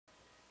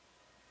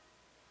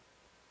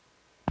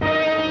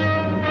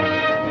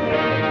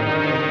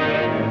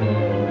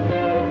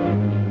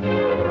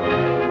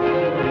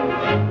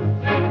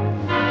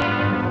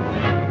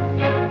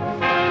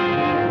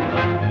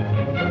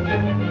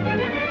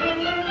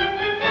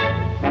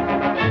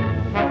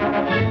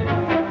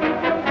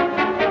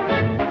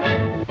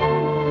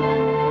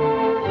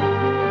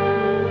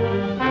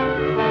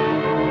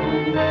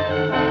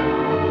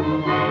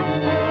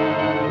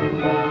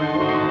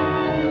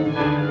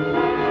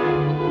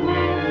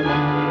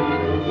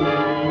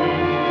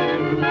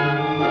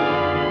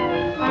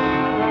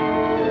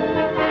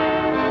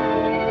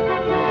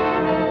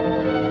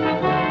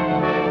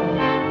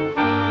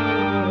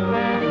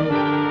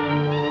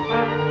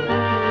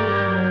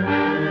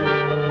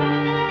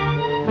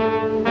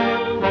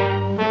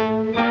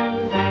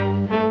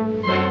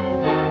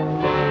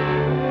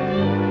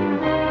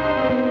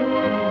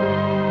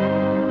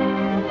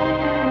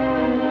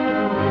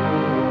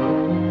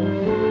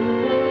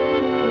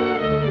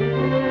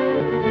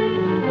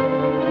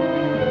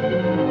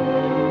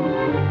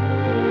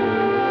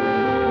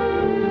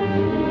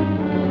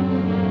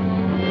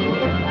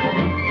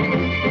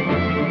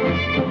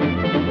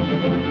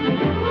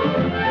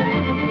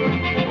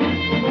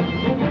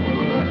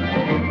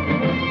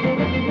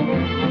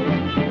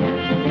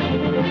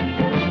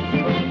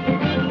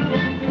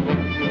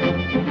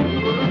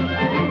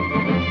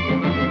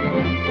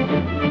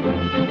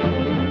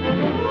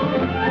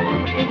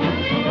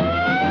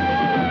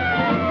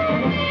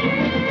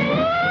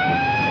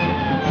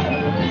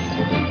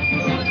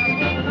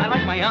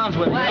arms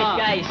with me. Wise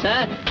guys,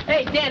 huh?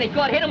 Hey, Danny,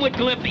 go ahead, hit him with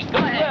Glimpy. Go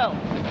ahead.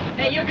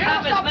 Hey, you're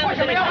Stop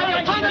pushing me.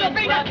 I'm trying to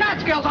beat the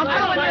Catskills. I'm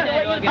telling you.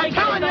 I'm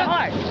telling you.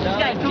 This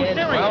guy's too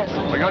serious.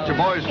 Well, we got your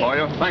boys for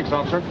you. Thanks,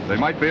 officer. They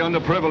might be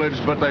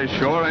underprivileged, but they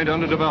sure ain't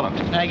underdeveloped.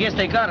 I guess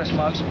they got us,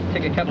 Muggs.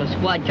 Take a couple of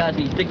squad cars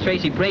and these Dick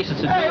Tracy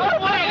bracelets and Hey, do it.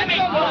 let me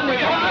go.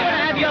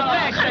 Have your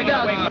back,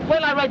 Wait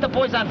till I write the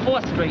boys on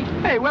 4th Street.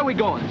 Hey, where we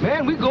going?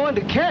 Man, we going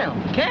to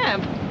camp.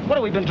 Camp? What,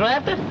 have we been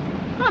drafted?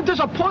 I'm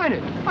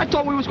disappointed. I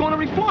thought we was going to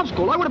reform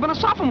school. I would have been a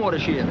sophomore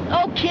this year.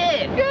 Oh,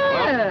 kid.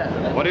 Yeah.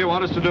 Well, what do you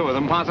want us to do with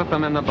them? Deposit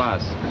them in the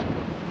bus.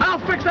 I'll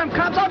fix them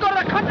cops. I'll go to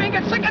the country and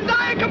get sick and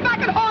die and come back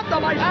and haunt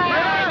them, I swear.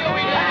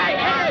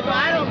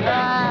 I don't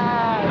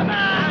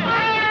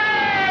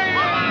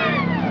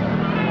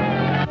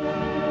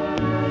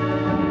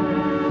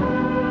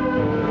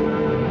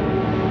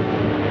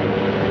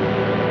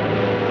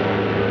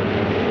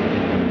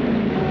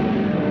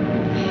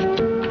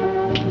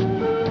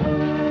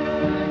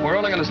We're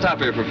only going to stop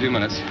here for a few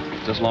minutes.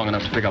 Just long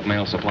enough to pick up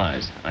mail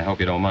supplies. I hope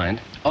you don't mind.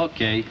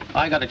 Okay.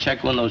 I got to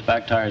check one of those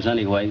back tires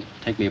anyway.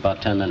 Take me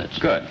about 10 minutes.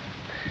 Good.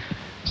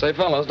 Say,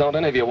 fellas, don't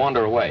any of you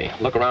wander away.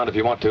 Look around if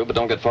you want to, but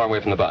don't get far away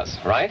from the bus,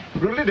 all right?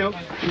 Roodly-doo.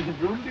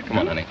 Come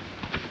on, honey.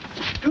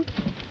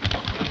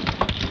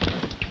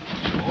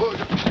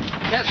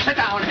 Yes, sit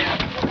down here.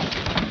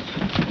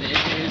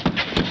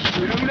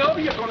 You know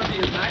you're going to be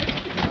as nice.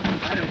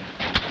 I don't.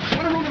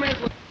 What a room man's.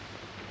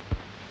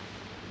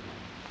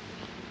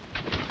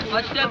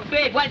 Touch the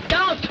big. What?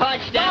 Don't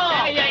touch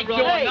that. Hey, ain't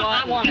doing Hey, no,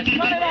 I want it.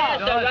 Cut it off.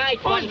 That's the right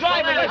one. Who's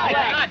driving this way?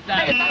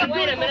 Hey,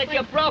 wait a minute,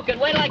 you're broken.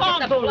 Wait till I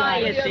get the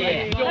flyers here.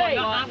 Hey,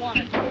 I want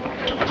it.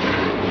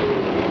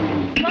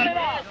 Cut it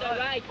off. That's the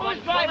right one.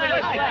 Who's driving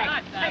this way?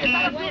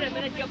 Hey, wait a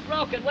minute, you're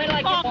broken. Wait till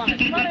I get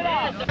Cut it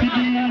off.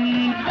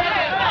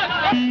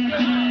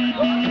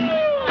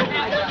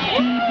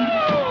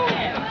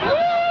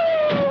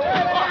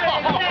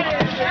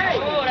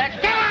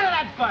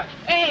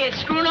 Hey, it's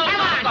screwing up.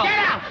 Come on, get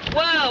out!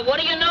 Well, what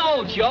do you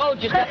know, Joe?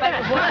 Just got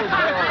back to work.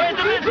 What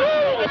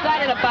are you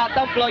excited about?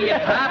 Don't blow your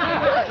top.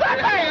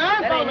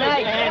 That ain't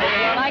nice.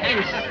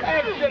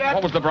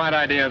 What was the bright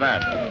idea of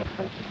that?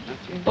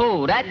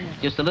 Oh, that?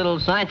 Just a little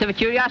scientific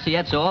curiosity,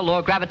 that's all. Law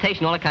of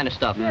gravitation, all that kind of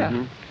stuff.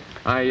 Yeah.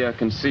 I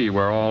can see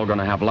we're all going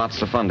to have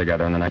lots of fun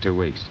together in the next 2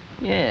 weeks.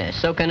 Yeah,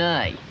 so can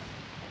I.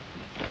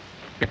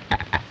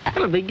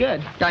 That'll be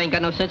good. I ain't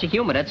got no sense of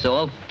humor, that's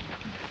all.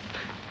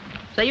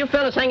 Say, you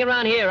fellas hang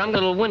around here. I'm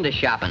going to window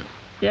shopping.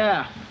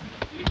 Yeah.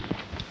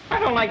 I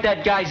don't like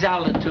that guy's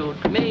altitude.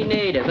 Me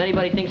neither. If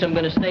anybody thinks I'm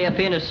going to stay up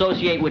here and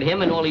associate with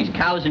him and all these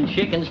cows and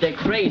chickens, they're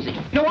crazy.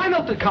 You know, I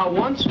milked a cow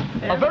once.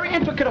 A very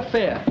intricate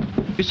affair.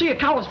 You see, a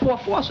cow has 4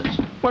 faucets.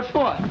 What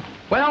for?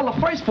 Well, the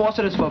first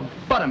faucet is for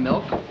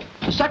buttermilk,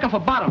 the second for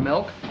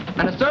bottom-milk,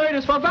 and the third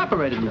is for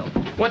evaporated milk.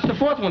 What's the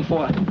 4th one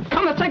for?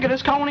 Come to think of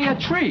this, cow only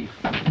had 3.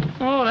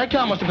 Oh, that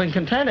cow must have been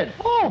contented.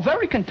 Oh,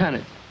 very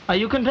contented. Are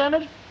you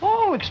contented?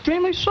 Oh,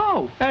 extremely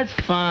so. That's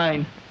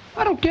fine.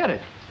 I don't get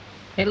it.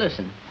 Hey,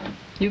 listen.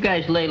 You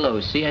guys lay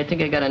low, see? I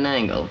think I got an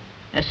angle.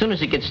 As soon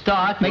as it gets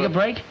dark... Make a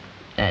break?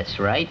 That's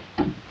right.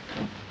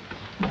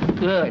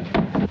 Good.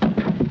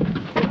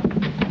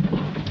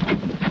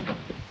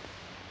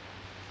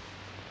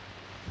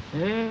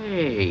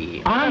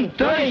 Hey, I'm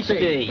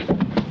thirsty.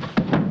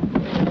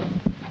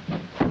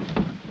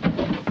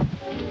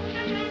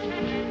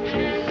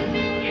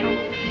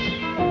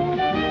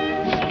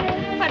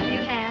 What do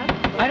you have?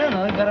 I don't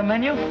know. You got a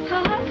menu?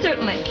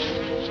 Certainly.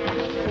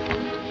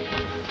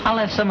 I'll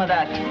have some of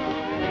that.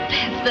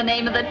 That's the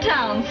name of the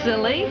town,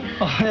 silly.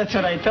 Oh, that's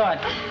what I thought.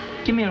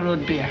 Give me a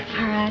root beer.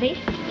 All righty.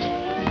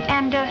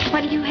 And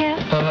what do you have?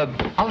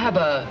 I'll have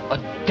a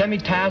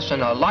demi-tasse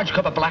and a large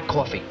cup of black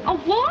coffee. A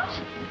what?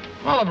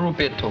 I'll have a root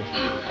beer, too.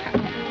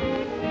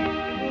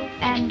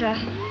 And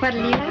what'll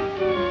you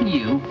have?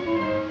 You.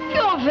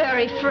 You're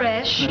very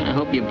fresh. I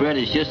hope your bread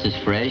is just as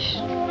fresh.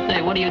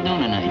 Say, what are you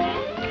doing tonight?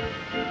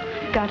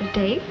 Got a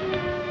date?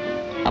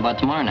 How about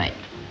tomorrow night?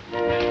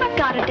 I've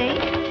got a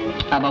date.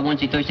 How about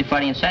Wednesday, Thursday,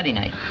 Friday, and Saturday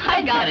night?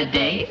 I got a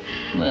date.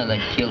 Well,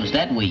 that kills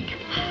that week.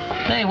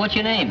 Hey, what's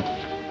your name?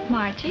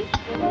 Margie.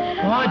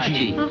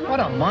 Margie. What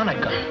a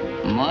moniker.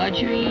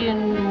 Marjorie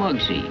and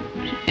Muggsy.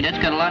 Hey, that's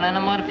got a lot of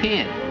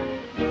onomatopoeia.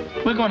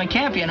 We're going to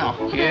camp, you know.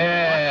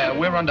 Yeah,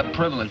 we're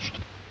underprivileged.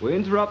 We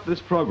interrupt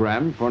this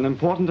program for an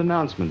important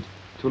announcement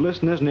to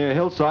listeners near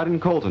Hillside and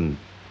Colton.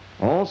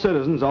 All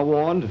citizens are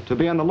warned to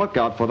be on the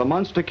lookout for the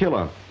monster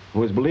killer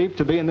who is believed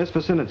to be in this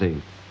vicinity.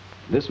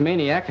 This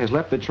maniac has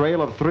left a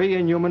trail of 3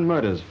 inhuman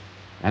murders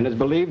and is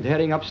believed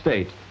heading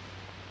upstate.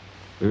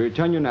 We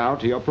return you now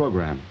to your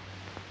program.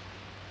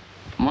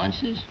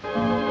 Monsters?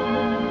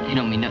 They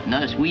don't mean nothing to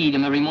us. We eat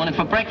them every morning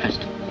for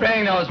breakfast.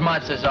 Bring those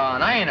monsters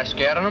on. I ain't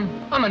scared of them.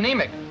 I'm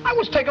anemic. I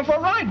was taken for a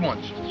ride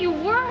once. You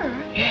were?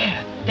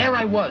 Yeah, there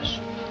I was.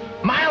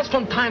 Miles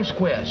from Times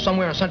Square,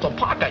 somewhere in Central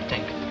Park, I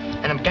think.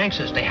 And them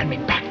gangsters, they had me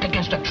backed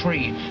against a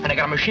tree, and I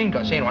got a machine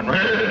gun, saying one.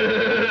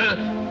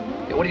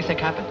 Hey, what do you think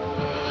happened?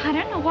 I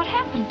don't know what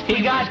happened.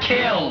 He got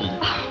killed.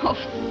 Oh,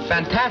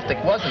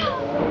 Fantastic, wasn't it?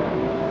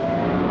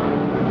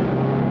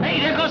 Hey,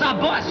 there our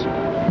bus.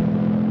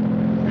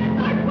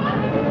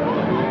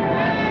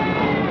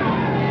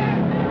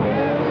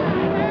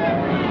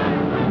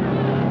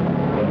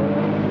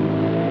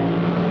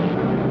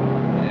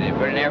 They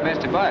pretty near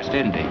missed the bus,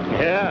 didn't he?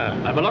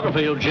 Yeah, I've been looking for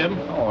you, Jim.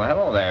 Oh,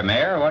 hello there,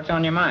 Mayor. What's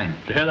on your mind?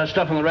 Did you hear that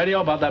stuff on the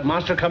radio about that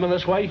monster coming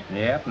this way?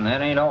 Yep, and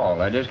that ain't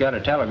all. I just got a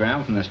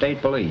telegram from the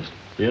state police.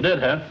 You did,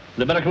 huh?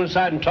 They better come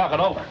inside and talk it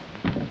over.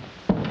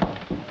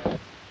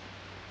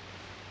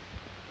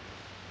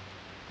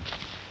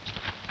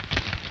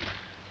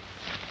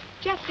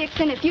 Jeff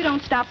Dixon, if you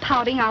don't stop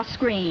pouting, I'll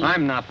scream.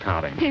 I'm not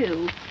pouting.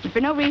 Too. And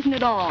for no reason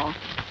at all.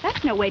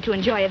 That's no way to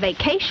enjoy a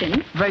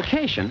vacation.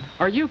 Vacation?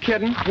 Are you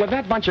kidding? With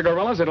that bunch of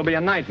gorillas, it'll be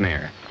a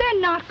nightmare. They're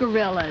not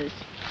gorillas.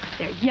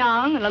 They're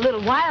young and a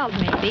little wild,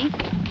 maybe.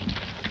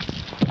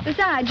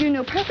 Besides, you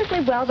know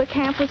perfectly well the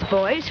campus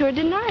boys who are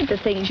denied the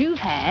things you've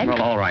had.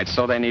 Well, all right,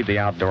 so they need the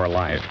outdoor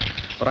life.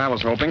 But I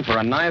was hoping for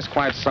a nice,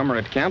 quiet summer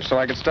at camp so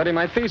I could study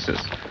my thesis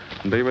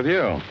and be with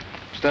you.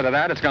 Instead of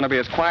that, it's going to be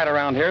as quiet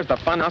around here as the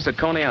funhouse at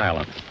Coney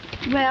Island.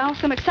 Well,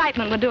 some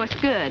excitement will do us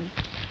good.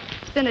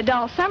 It's been a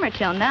dull summer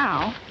till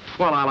now.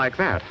 Well, I like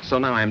that. So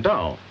now I'm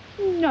dull.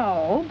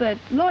 No, but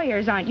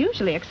lawyers aren't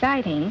usually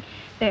exciting.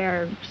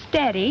 They're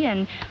steady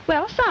and,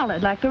 well,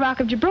 solid, like the Rock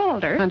of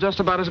Gibraltar. And just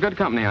about as good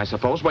company, I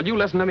suppose. Well, you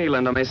listen to me,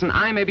 Linda Mason.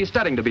 I may be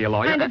studying to be a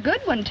lawyer. And a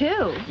good one,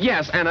 too.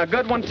 Yes, and a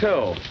good one,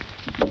 too.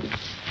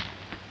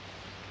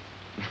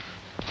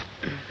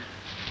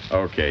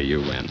 Okay, you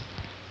win.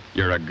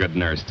 You're a good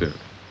nurse, too.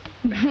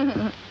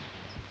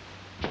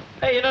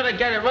 Hey, you know that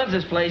guy that runs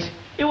this place?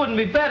 He wouldn't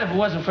be bad if it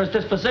wasn't for his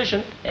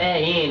disposition.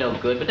 Hey, he ain't no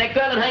good, but that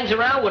girl that hangs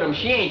around with him,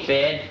 she ain't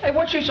bad. Hey,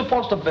 what's she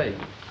supposed to be?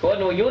 According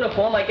to a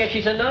uniform, I guess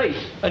she's a nurse.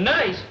 A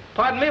nurse?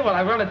 Pardon me while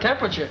I run a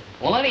temperature.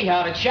 Well,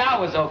 anyhow, the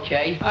shower's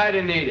okay. I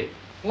didn't eat it.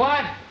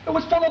 What? It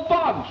was full of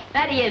bugs.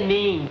 That do you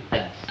mean?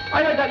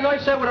 I heard that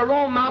nurse say with her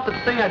own mouth that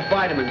the thing had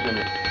vitamins in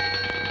it.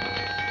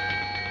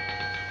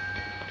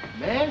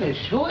 Man, it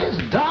sure is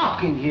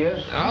dark in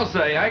here. I'll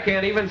say, I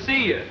can't even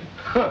see you.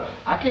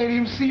 I can't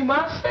even see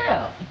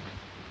myself.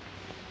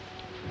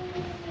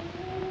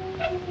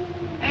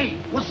 Hey,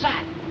 what's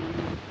that?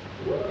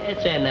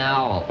 It's an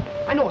owl.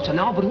 I know it's an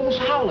owl, but who's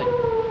howling?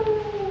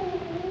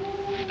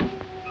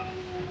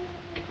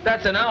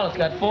 That's an owl. It's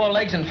got 4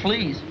 legs and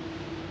fleas.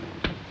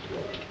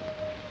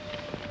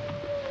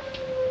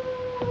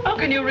 How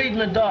can you read in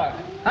the dark?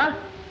 Huh?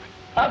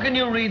 How can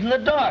you read in the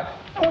dark?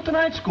 I went to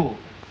night school.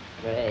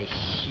 Hey,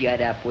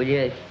 shut up, will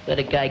you? Let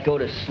a guy go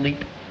to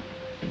sleep.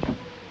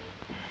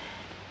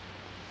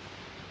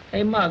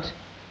 Hey, Muggs.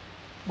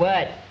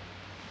 What?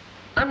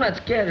 I'm not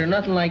scared or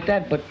nothing like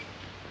that, but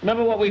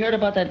remember what we heard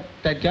about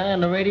that guy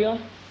on the radio?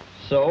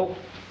 So?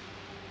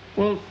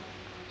 Well,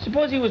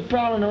 suppose he was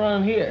prowling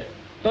around here.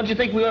 Don't you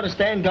think we ought to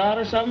stand guard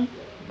or something?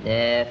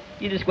 Nah,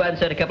 you just go out and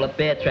set a couple of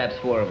bear traps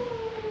for him.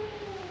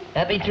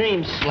 Happy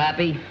dreams,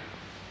 Slappy.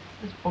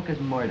 This book is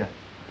murder.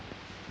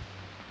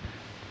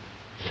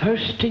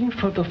 Thirsting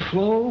for the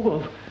flow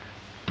of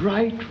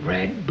bright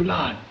red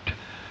blood.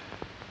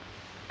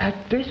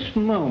 At this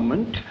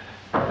moment,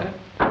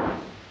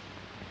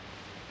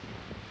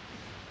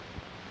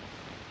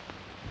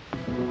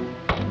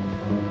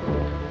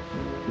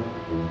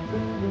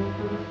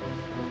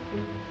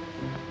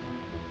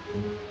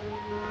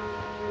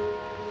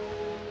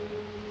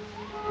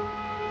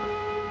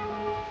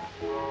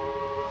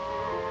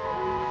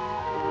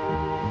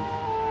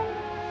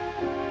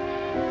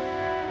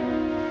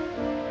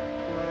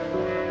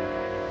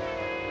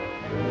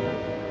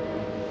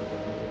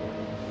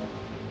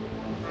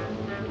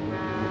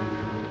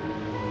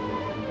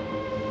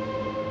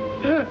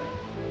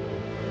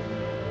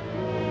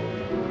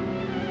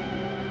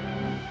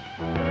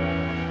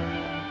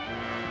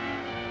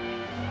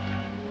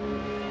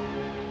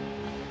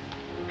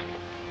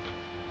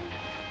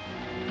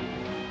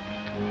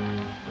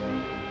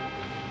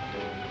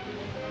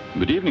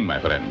 Good evening, my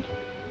friend.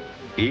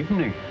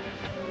 evening.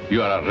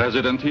 You are a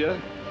resident here?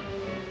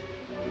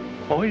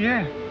 Oh,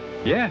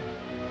 yeah.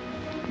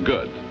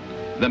 Good.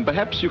 Then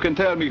perhaps you can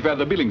tell me where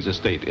the Billings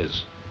estate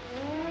is.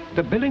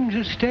 The Billings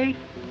estate?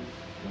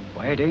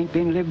 Why, it ain't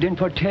been lived in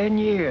for 10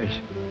 years.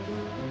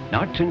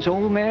 Not since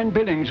old man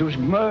Billings was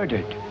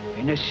murdered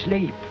in his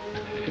sleep.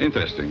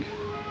 Interesting.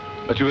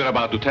 But you were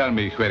about to tell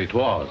me where it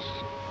was.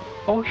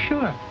 Oh,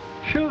 sure.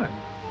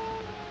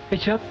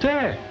 It's up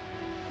there,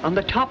 on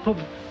the top of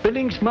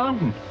Billings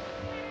Mountain.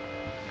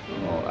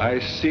 Oh, I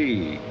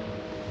see.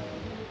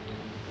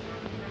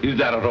 Is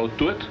there a road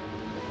to it?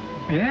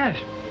 Yes,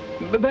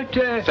 but,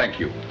 Thank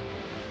you.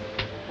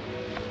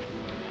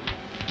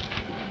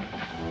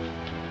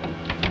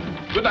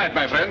 Good night,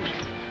 my friend.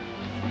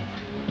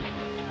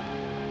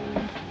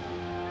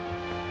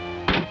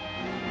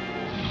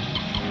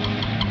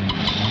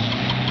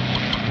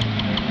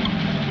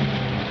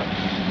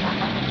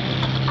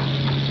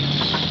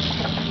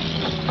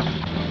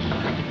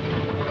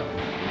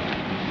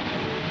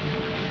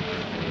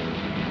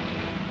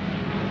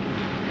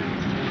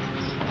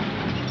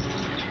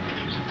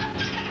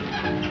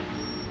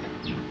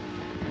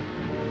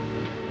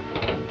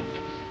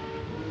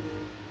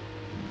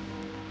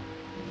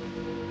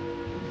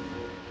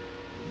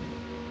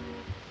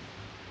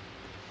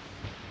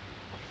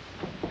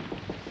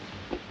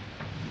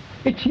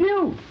 It's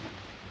you.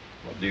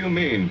 What do you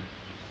mean?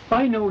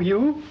 I know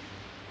you.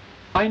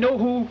 I know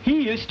who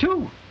he is,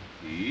 too.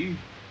 He?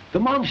 The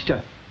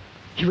monster.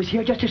 He was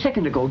here just a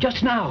second ago,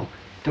 just now.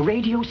 The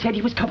radio said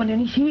he was coming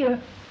and he's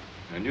here.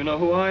 And you know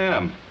who I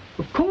am?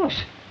 Of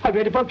course. I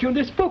read about you in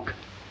this book.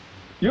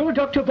 You're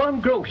Dr.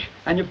 Von Grosch,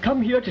 and you've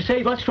come here to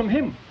save us from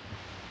him.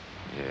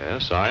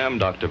 Yes, I am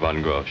Dr.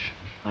 Von Grosch.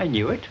 I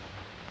knew it.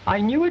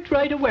 I knew it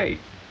right away.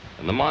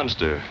 And the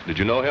monster, did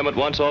you know him at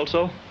once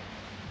also?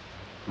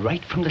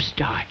 Right from the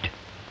start.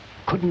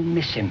 Couldn't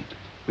miss him,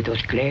 with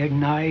those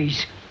glaring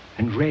eyes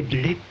and red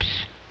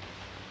lips.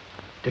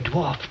 The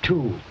dwarf,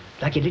 too,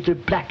 like a little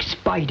black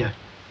spider.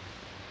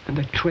 And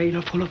the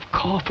trailer full of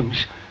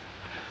coffins.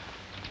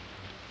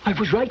 I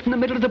was right in the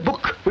middle of the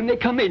book when they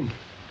come in.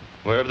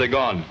 Where have they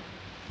gone?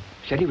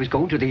 Said he was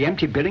going to the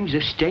empty Billings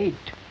estate.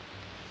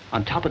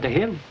 On top of the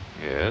hill.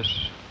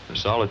 Yes, the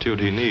solitude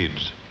he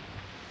needs.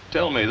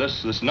 Tell me,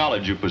 this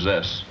knowledge you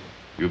possess,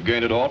 you've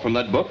gained it all from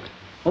that book?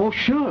 Oh,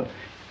 sure.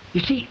 You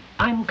see,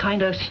 I'm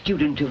kind of a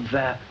student of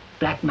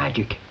black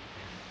magic.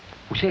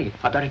 Oh, say,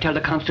 I better tell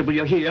the constable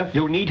you're here.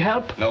 You'll need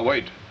help? No,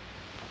 wait.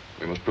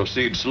 We must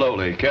proceed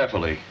slowly,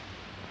 carefully.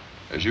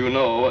 As you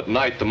know, at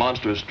night the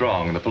monster is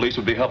strong, and the police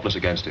would be helpless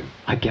against him.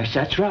 I guess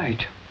that's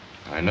right.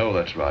 I know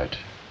that's right.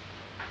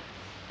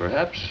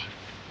 Perhaps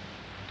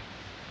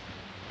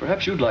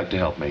you'd like to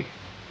help me.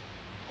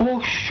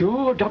 Oh,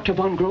 sure, Dr.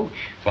 Von Grosch.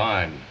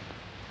 Fine.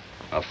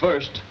 Now,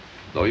 first,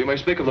 though you may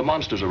speak of the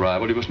monster's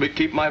arrival, you must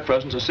keep my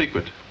presence a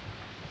secret.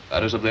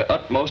 That is of the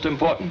utmost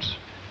importance.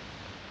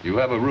 You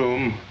have a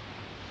room,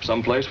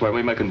 someplace where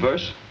we may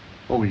converse?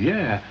 Oh,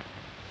 yeah.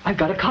 I've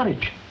got a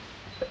cottage.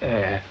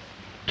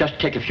 Just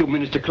take a few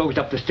minutes to close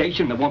up the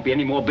station. There won't be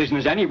any more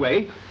business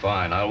anyway.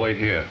 Fine, I'll wait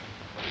here.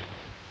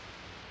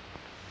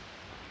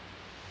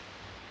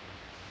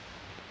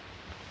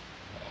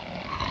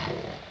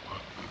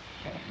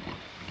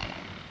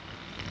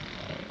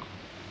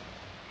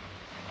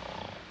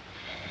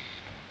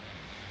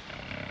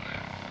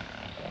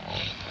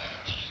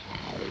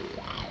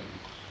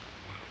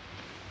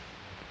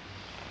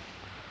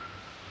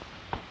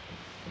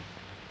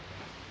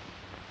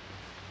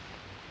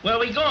 Where are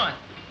we going?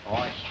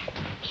 Oh,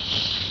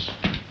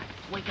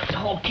 wake up the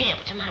whole camp.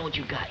 What's the matter with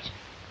you guys?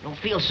 I don't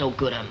feel so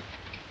good.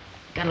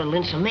 Got a little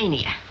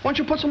insomnia. Why don't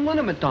you put some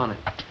liniment on it?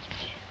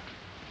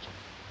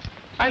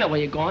 I know where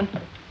you're going.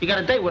 You got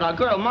a date with our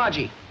girl,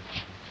 Margie.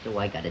 So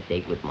I got a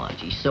date with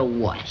Margie. So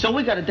what? So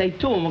we got a date,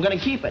 too, and we're gonna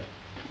keep it.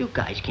 You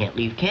guys can't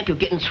leave camp. You'll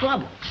get in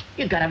trouble.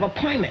 You gotta have a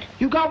permit.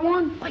 You got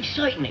one? Why,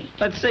 certainly.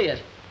 Let's see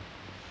it.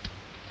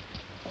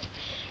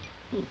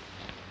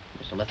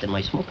 Must have left it in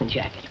my smoking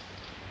jacket.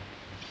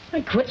 I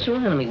quit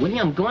surrounding me, will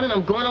you? I'm going and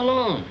I'm going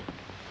alone.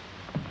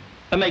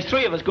 That makes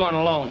 3 of us going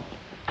alone.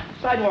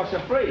 Sidewalks are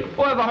free.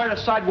 Who ever heard of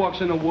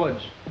sidewalks in the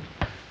woods?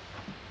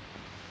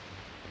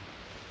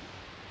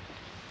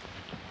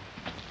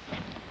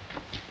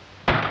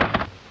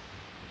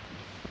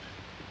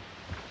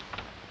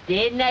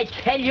 Didn't I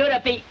tell you to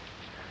be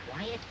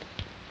quiet?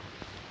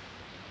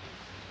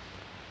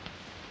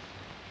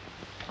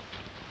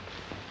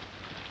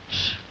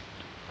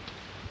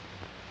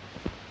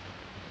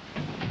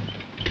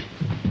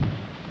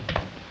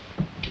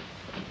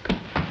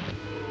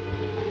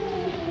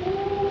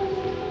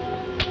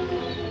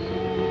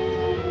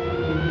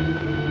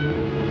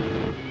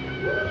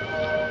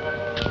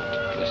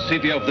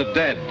 City of the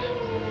dead.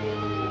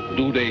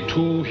 Do they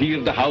too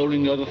hear the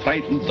howling of the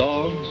frightened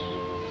dogs?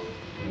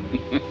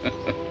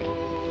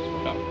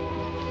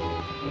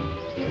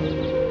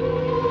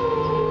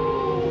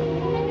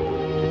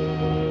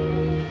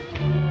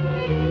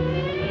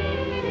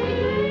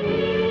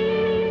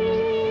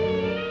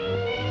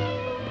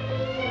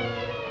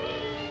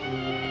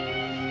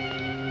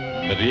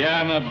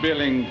 Mariana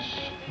Billings.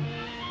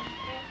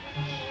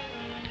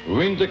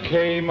 Winter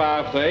came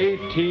after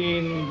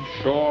 18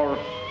 short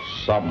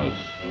summers.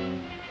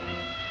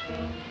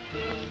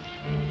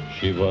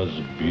 She was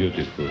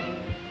beautiful.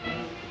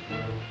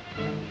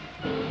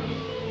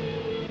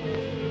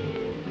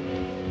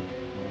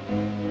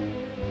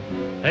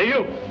 Hey,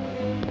 you!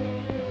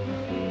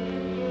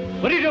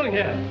 What are you doing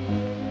here?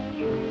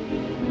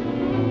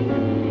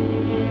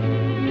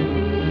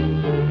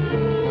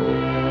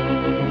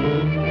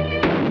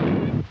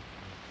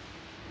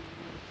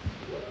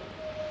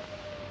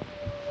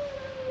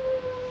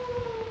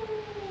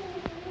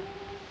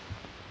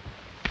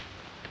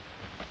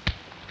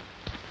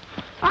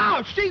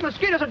 Ouch! These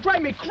mosquitoes are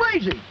driving me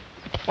crazy.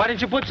 Why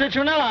didn't you put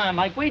citronella on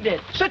like we did?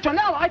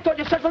 Citronella? I thought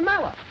you said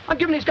vanilla. I'm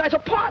giving these guys a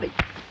party.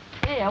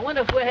 Hey, I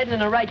wonder if we're heading in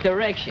the right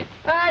direction.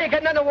 Ah, you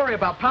got nothing to worry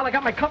about, pal. I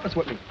got my compass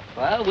with me.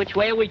 Well, which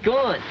way are we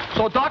going?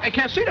 So dark I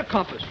can't see the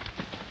compass.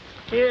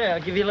 Here,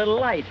 I'll give you a little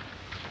light.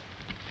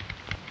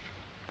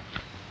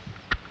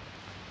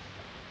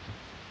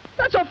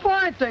 That's a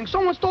fine thing.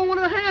 Someone stole one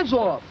of the hands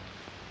off.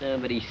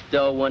 Somebody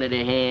stole one of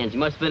the hands. You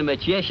must have been a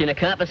magician. A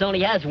compass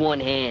only has one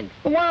hand.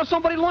 Well, why don't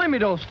somebody loan me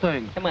those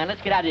things? Come on,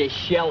 let's get out of this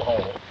shell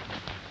hole.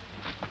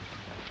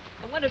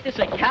 I wonder if this is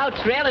a cow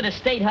trail or the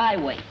state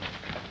highway.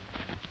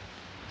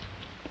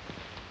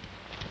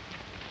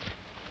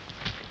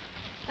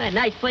 A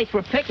nice place for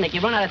a picnic.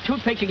 You run out of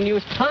toothpicks, you can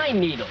use pine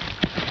needles.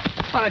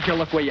 Why don't you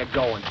look where you're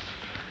going?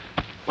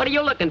 What are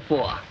you looking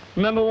for?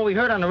 Remember what we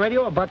heard on the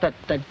radio about that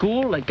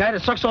ghoul, that guy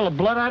that sucks all the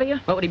blood out of you?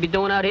 What would he be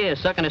doing out here,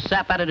 sucking the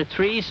sap out of the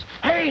trees?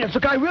 Hey, does the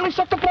guy really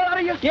suck the blood out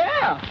of you?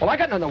 Yeah. Well, I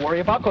got nothing to worry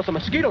about because the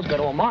mosquitoes got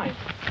all mine.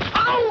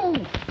 Ow!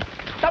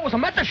 That was a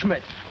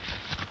Messerschmitt.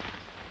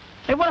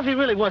 Hey, what if he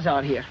really was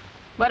out here?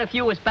 What if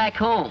you was back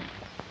home?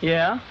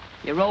 Yeah?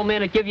 Your old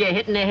man would give you a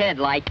hit in the head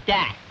like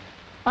that.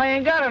 I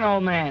ain't got an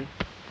old man.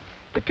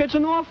 The kid's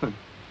an orphan.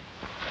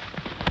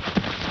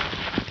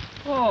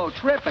 Oh,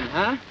 tripping,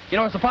 huh? You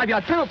know, it's a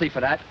 5-yard penalty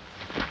for that.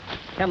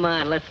 Come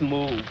on, let's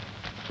move.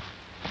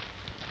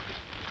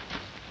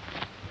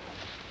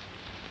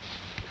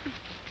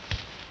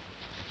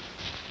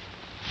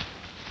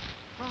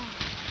 Oh,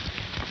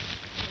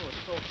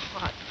 it's so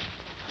hot.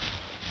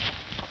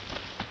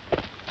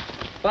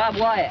 Bob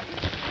Wyatt,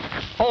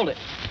 hold it.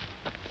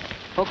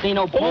 Hope there ain't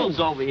no bulls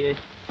over here.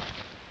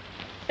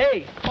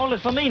 Hey, hold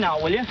it for me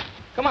now, will you?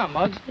 Come on,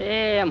 Muggs.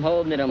 Yeah, I'm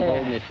holding it, I'm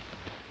holding it.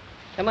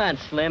 Come on,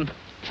 Slim.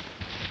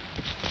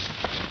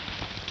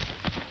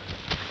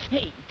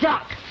 Hey,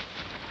 Doc.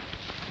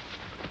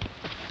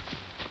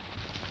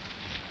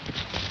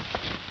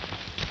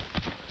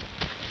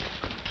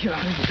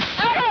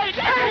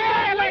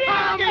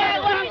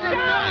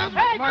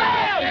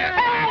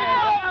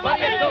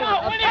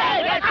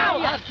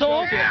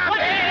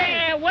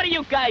 What are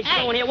you guys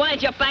doing here? Why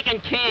aren't you back in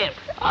camp?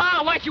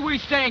 Oh, why should we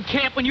stay in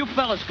camp when you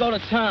fellas go to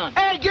town?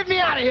 Hey, get me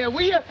out of here,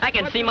 will you? I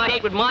can see my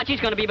date with Marchie's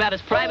going to be about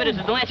as private as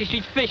the Delancey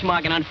Street fish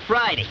market on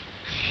Friday.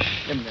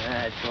 Give me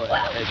that, boy.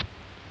 Well,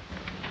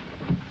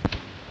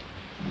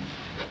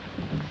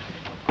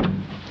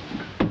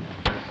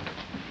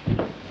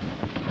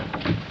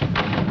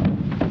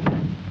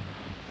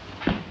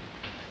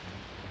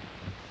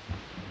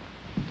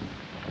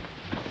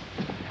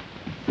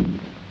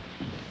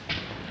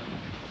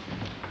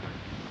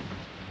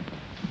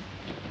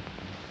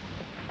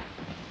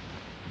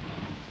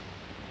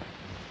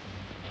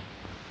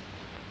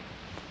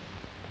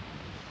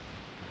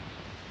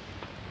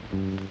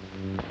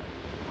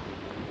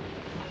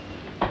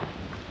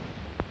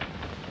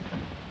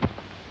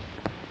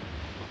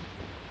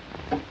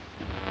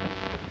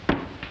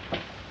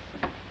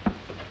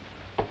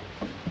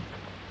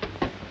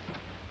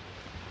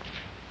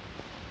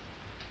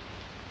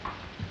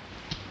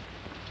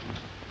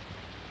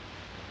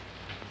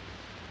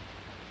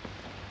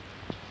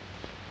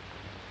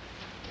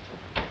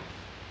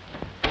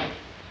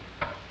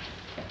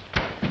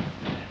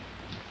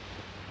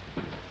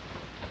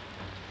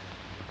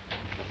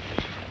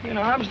 You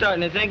know, I'm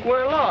starting to think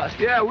we're lost.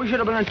 Yeah, we should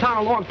have been in town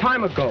a long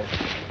time ago.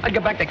 I'd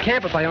get back to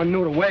camp if I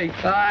knew the way.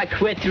 Ah,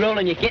 quit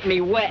drooling. You're getting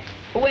me wet.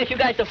 Who asked you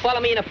guys to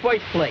follow me in the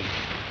first place?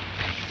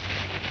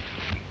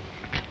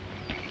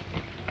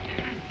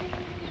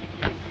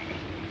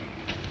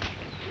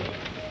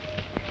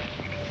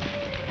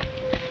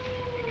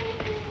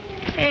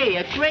 Hey,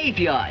 a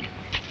graveyard.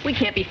 We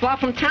can't be far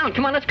from town.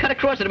 Come on, let's cut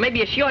across it. It may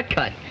be a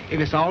shortcut. If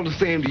it's all the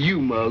same to you,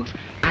 Muggs,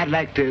 I'd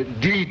like to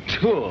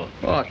detour.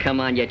 Oh, come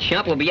on, you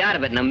chump. We'll be out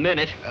of it in a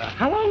minute.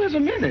 How long is a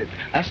minute?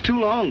 That's too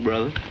long,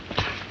 brother.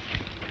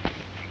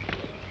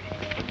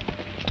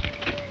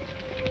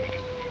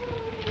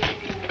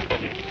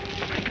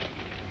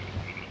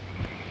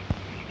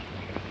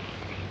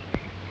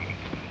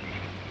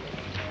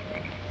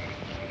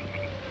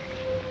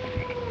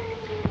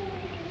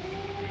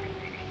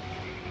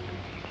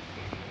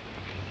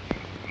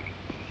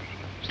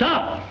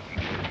 Stop!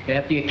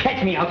 After you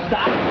catch me, I'll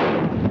stop.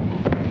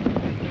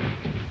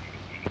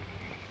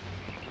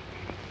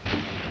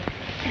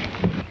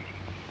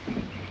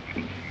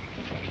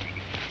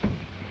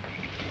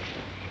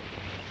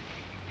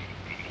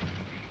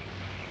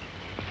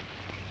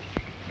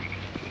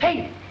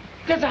 Hey,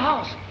 there's a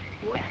house.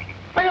 Where?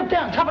 Right up there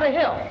on top of the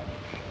hill.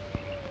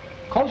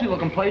 Cozy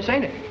looking place,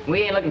 ain't it?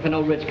 We ain't looking for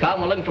no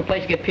Ritz-Carlton. We're looking for a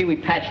place to get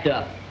Peewee patched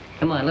up.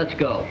 Come on, let's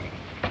go.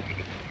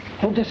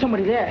 Oh, there's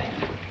somebody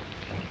there.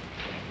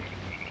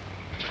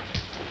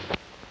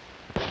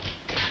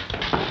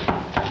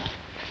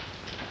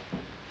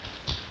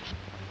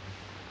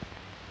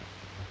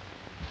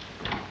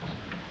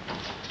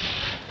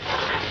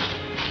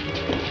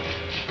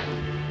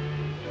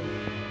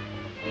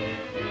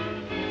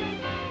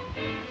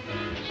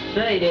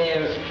 Say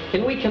there,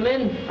 can we come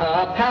in?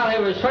 Our pal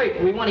here is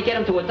hurt. We want to get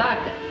him to a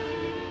doctor.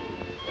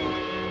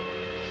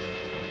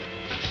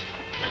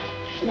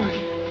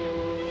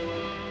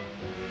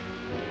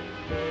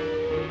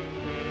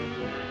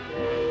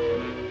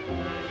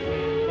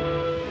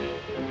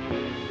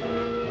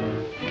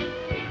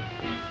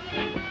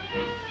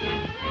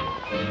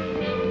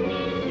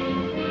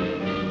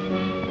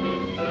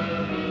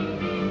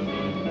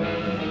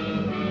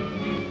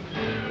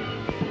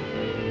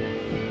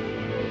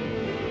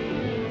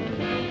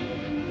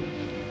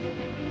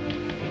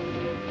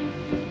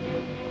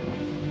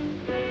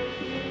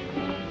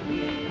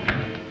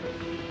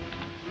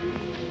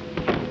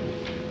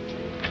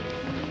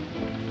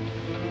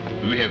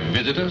 We have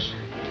visitors?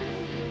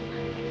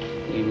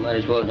 You might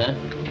as well, huh?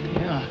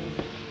 Yeah.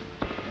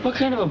 What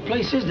kind of a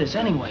place is this,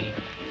 anyway?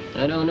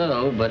 I don't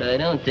know, but I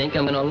don't think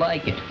I'm gonna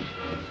like it.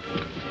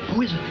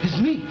 Who is it? It's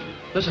me.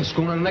 Listen,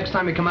 Schooner, the next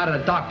time you come out of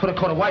the dock, put a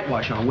coat of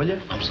whitewash on, will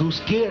you? I'm so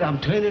scared I'm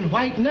turning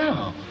white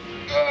now.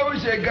 I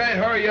wish that guy'd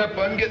hurry up.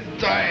 I'm getting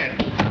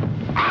tired.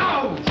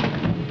 Ow!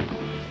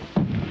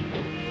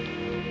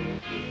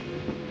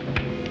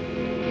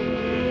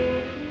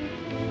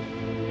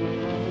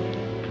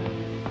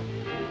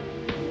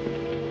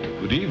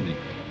 Good evening.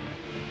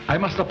 I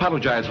must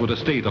apologize for the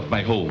state of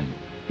my home.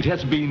 It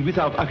has been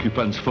without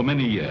occupants for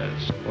many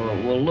years.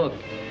 Well, look,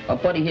 our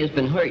buddy here's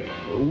been hurt.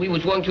 We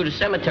was going through the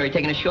cemetery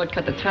taking a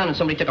shortcut to town and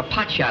somebody took a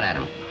pot shot at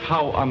him.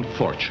 How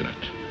unfortunate.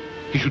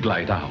 He should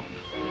lie down.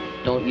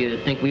 Don't you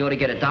think we ought to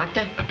get a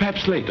doctor?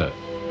 Perhaps later.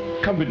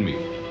 Come with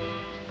me.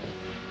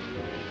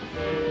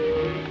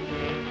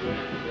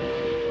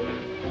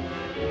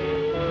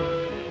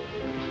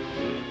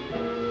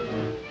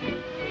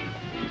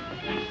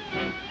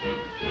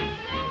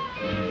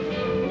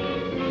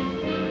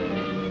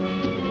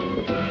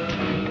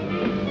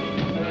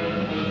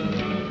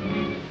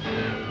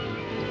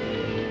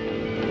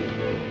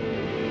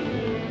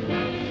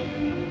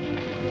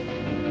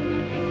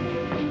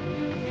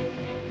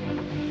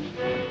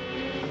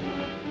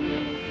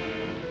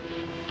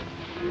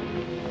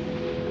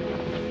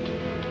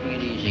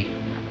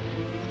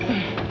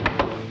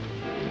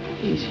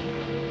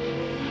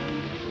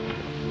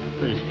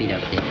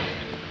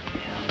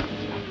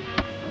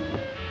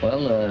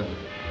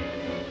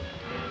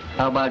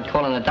 How about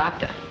calling a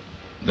doctor?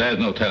 There's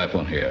no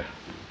telephone here.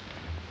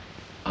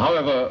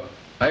 However,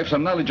 I have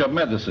some knowledge of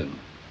medicine.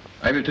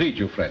 I will treat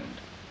you, friend.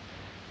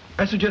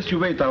 I suggest you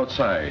wait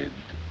outside,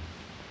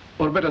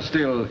 or better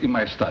still, in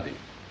my study.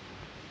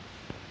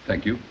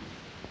 Thank you.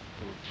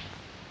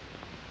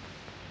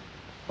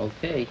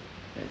 Okay.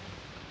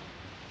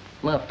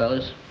 Come on,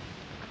 fellas.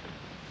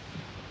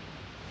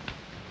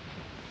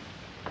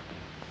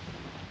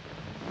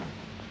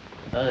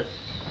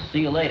 See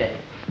you later.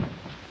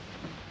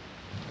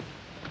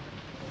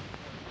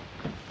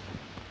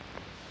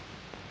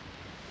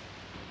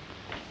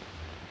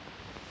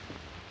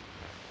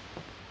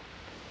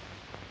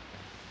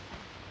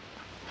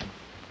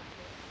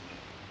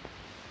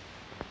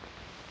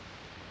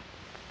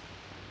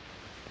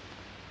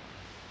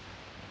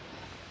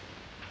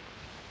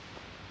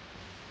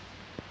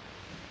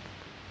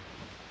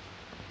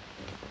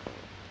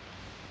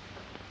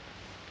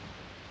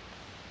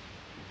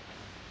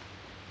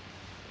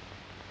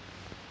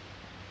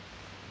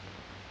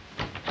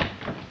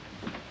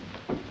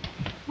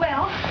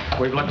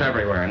 We've looked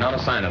everywhere, not a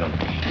sign of them.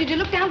 Did you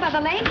look down by the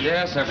lake?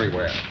 Yes,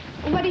 everywhere.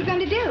 What are you going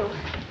to do?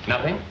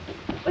 Nothing?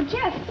 Well,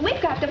 Jeff, we've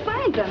got to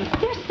find them.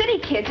 They're city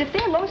kids. If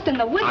they're lost in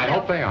the woods... I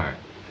hope they are.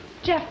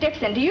 Jeff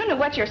Dixon, do you know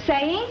what you're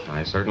saying?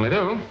 I certainly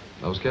do.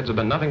 Those kids have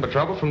been nothing but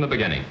trouble from the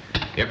beginning.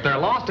 If they're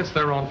lost, it's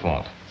their own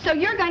fault. So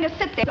you're going to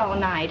sit there all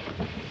night?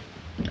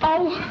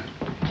 Oh.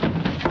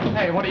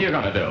 Hey, what are you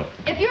going to do?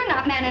 If you're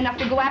not man enough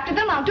to go after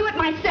them, I'll do it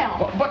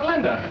myself. But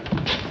Linda...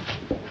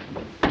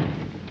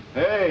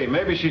 Hey,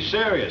 maybe she's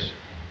serious.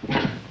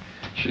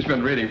 She's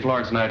been reading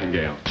Florence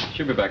Nightingale.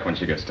 She'll be back when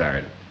she gets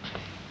tired.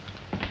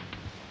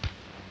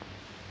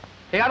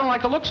 Hey, I don't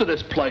like the looks of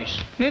this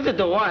place. Neither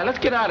do I. Let's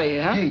get out of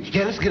here, huh? Hey,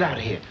 yeah, let's get out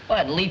of here.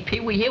 What, leave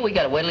Peewee here? We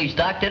gotta wait till he's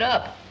doctored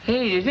up.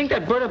 Hey, you think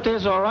that bird up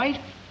there's all right?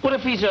 What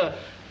if he's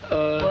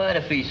What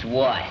if he's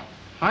what?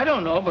 I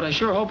don't know, but I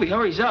sure hope he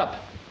hurries up.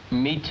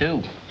 Me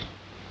too.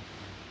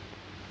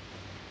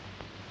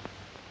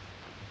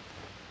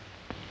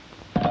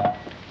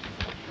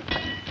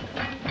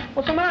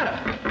 What's the matter?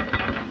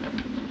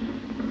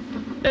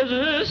 There's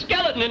a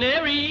skeleton in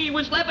there. He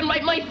was laughing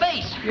right in my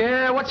face.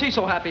 Yeah, what's he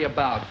so happy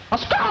about? A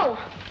skull!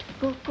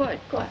 Good.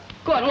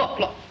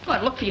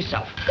 Look for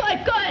yourself. Good.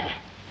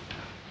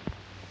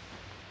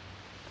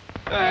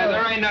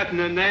 There ain't nothing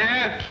in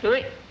there. Do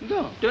it.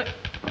 Go, do it.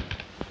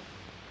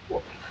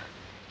 Whoa.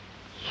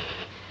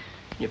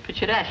 You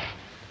picture that?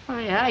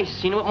 I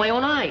seen it with my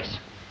own eyes.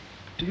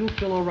 Do you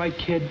feel all right,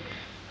 kid?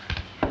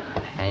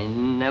 I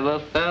never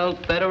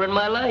felt better in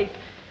my life.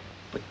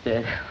 But,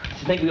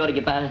 I think we ought to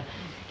get out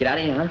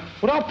of here, huh?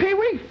 Without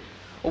Peewee?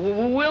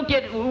 We'll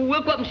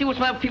go up and see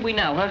what's wrong with Peewee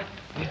now, huh?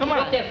 Come on.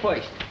 Go up there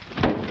first.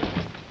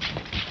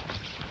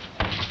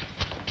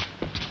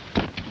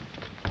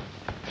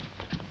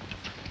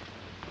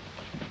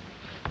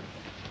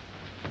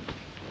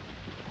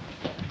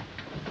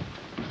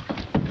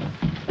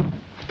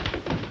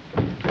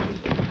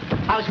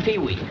 How's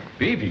Peewee?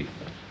 Peewee?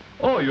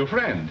 Oh, your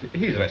friend.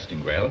 He's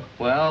resting well.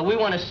 Well, we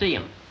want to see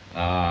him.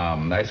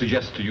 I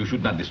suggest you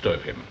should not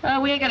disturb him.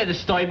 We ain't gonna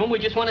disturb him. We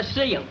just want to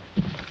see him.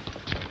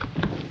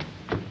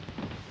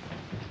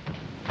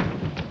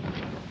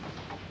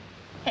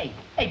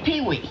 Hey,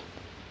 Peewee.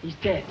 He's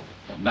dead.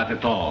 Not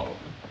at all.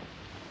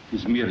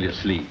 He's merely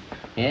asleep.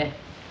 Yeah?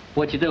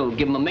 What'd you do?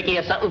 Give him a Mickey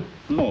or something?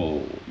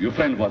 No, your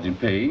friend was in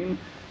pain,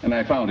 and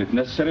I found it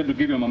necessary to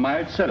give him a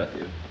mild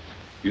sedative.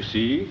 You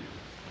see,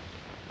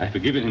 I've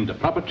given him the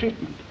proper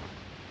treatment.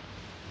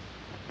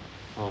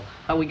 Well,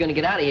 how are we gonna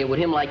get out of here with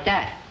him like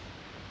that?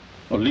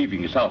 Well,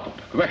 leaving is out of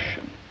the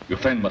question. Your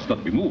friend must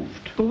not be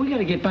moved. But we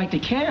gotta get back to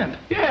camp.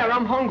 Yeah,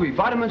 I'm hungry.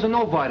 Vitamins or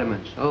no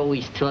vitamins. Oh,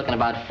 he's talking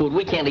about food.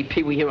 We can't leave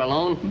Peewee here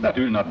alone. That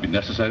will not be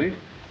necessary.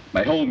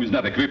 My home is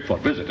not equipped for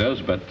visitors,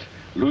 but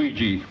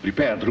Luigi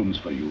prepared rooms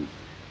for you.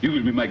 You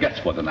will be my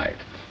guest for the night.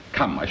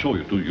 Come, I show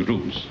you to your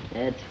rooms.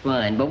 That's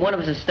fine, but one of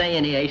us is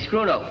staying here. Hey,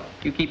 Scruno,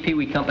 you keep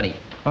Peewee company.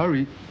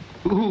 Hurry.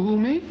 Who,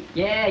 me?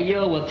 Yeah, you.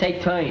 We'll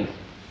take turns.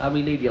 I'll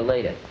relieve you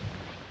later.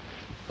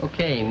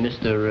 Okay,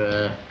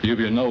 Mr. You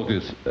will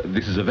notice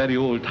this is a very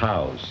old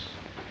house.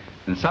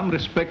 In some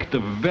respect, a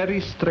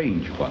very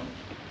strange one.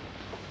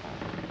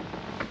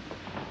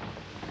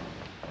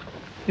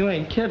 You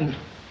ain't kidding.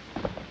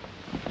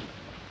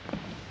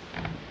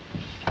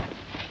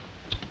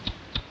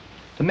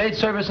 The maid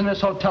service in this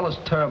hotel is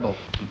terrible.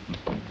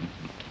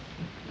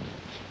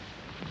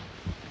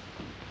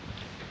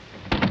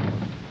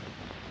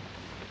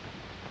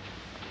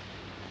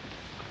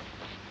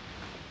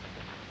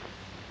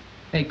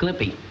 Hey,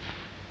 Glimpy,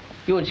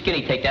 you and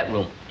Skinny take that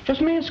room. Just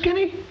me and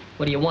Skinny?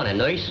 What do you want, a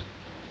nurse?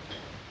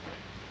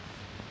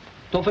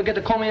 Don't forget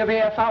to call me every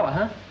half hour,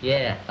 huh?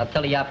 Yeah, I'll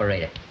tell the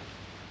operator.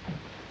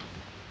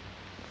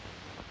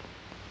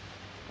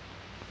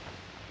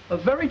 A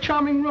very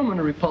charming room in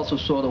a repulsive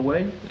sort of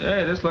way.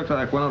 Hey, this looks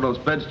like one of those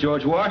beds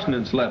George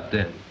Washington slept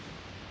in.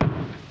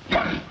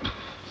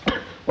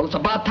 Well, it's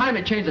about time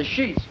they change the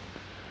sheets.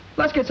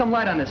 Let's get some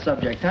light on this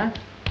subject, huh?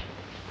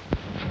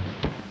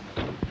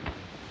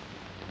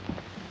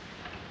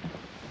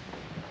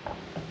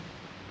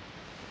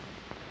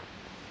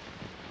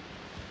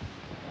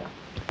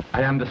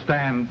 I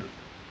understand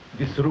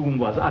this room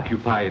was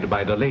occupied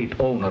by the late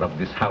owner of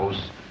this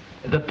house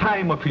at the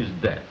time of his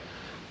death.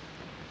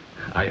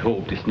 I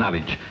hope this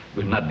knowledge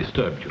will not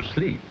disturb your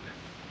sleep.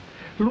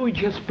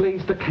 Luigi has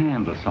placed a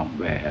candle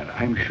somewhere,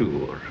 I'm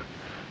sure.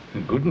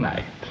 Good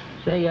night.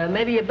 Say,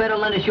 maybe you better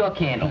lend us your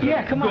candle.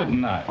 Yeah, come on. Good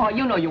night. Oh,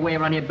 you know your way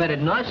around here better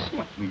than us.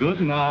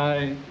 Good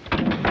night.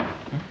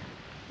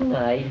 Good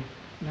night.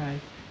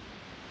 Night.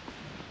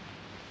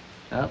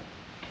 Oh,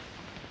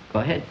 go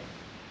ahead.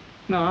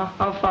 No,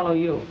 I'll follow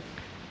you.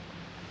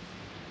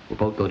 We'll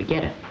both go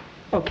together.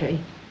 Okay.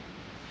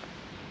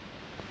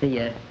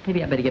 Hey,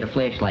 maybe I better get a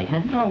flashlight, huh?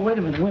 No, wait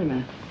a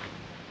minute.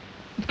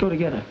 Let's go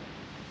together.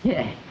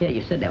 Yeah,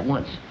 you said that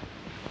once.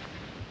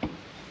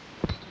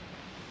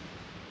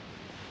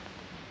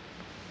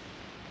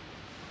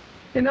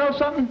 You know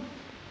something?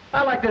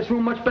 I like this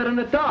room much better in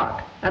the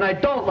dark. And I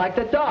don't like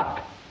the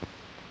dark.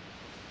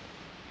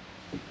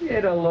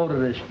 Get a load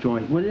of this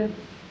joint, will you?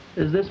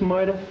 Is this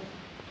murder?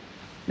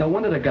 No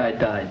wonder the guy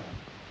died.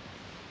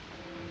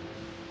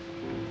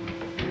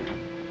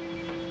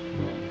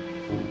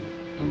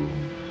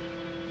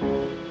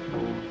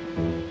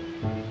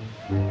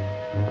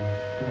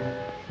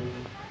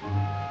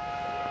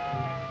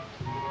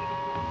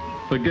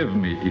 Forgive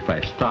me if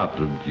I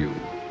startled you.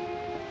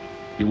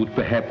 You would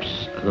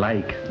perhaps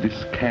like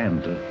this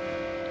candle.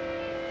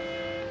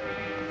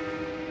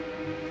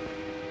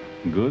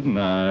 Good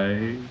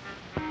night.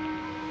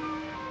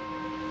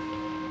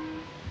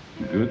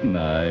 Good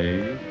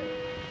night.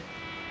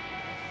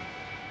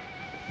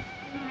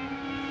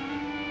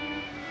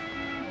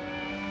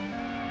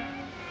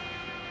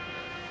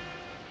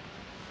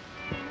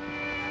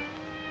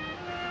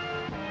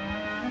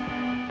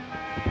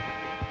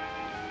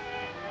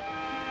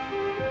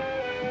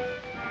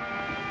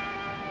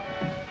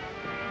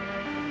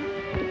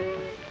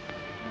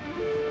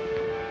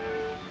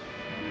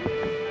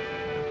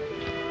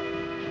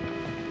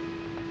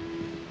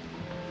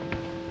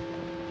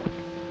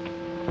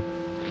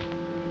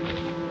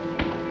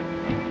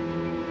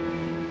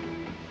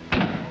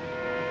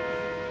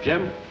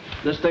 Jim,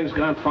 this thing's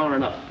gone far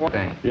enough. What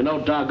thing? You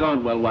know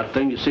doggone well what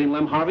thing. You seen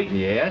Lem Harvey?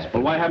 Yes.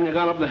 Well, why haven't you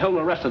gone up the hill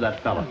and arrested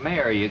that fella?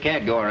 Mayor, you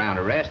can't go around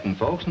arresting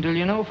folks until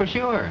you know for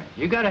sure.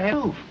 You gotta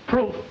have proof.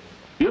 Proof?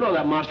 You know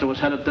that monster was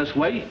headed this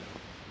way.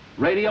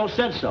 Radio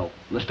said so.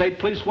 The state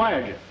police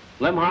wired you.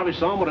 Lem Harvey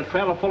saw him with a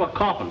trailer full of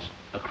coffins.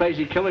 A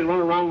crazy killer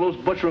running around loose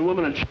butchering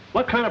women and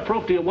What kind of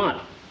proof do you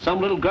want?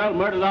 Some little girl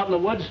murdered out in the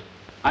woods?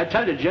 I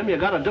tell you, Jim, you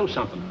gotta do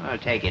something. Oh,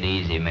 take it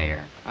easy,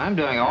 Mayor. I'm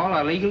doing all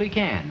I legally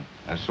can.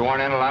 I've sworn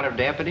in a lot of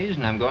deputies,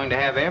 and I'm going to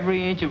have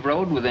every inch of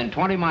road within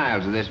 20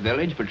 miles of this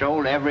village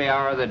patrolled every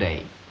hour of the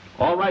day.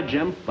 All right,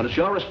 Jim, but it's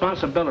your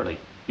responsibility.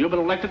 You've been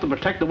elected to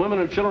protect the women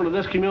and children of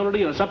this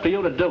community, and it's up to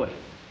you to do it.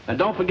 And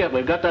don't forget,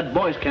 we've got that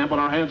boys' camp on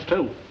our hands,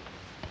 too.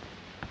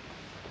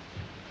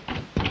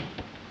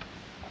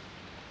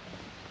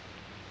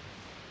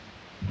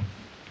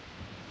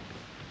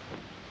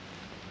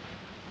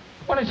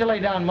 Why don't you lay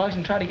down, Muggs,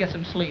 and try to get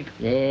some sleep?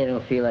 Yeah, I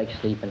don't feel like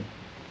sleeping.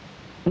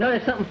 You know,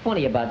 there's something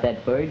funny about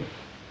that bird.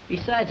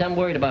 Besides, I'm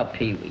worried about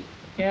Peewee.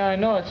 Yeah, I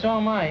know it. So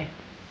am I.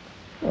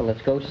 Well,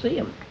 let's go see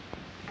him.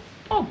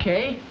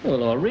 Okay.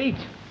 Well, all right.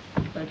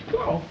 Let's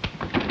go.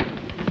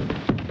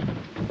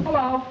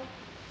 Hello.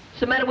 What's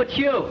the matter with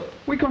you?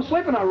 We can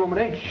sleep in our room.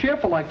 It ain't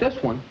cheerful like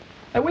this one.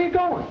 Hey, where you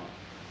going?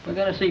 We're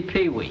gonna see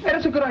Peewee. Hey,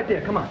 that's a good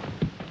idea. Come on.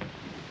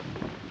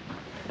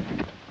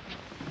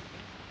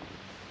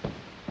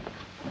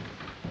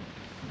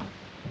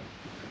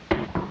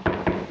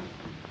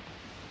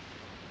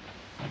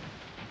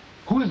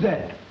 Who's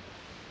that?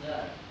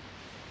 Us.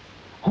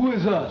 Who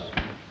is us?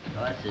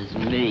 Us is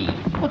me.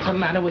 What's the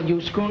matter with you,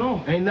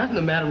 Schooner? Ain't nothing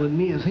the matter with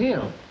me, it's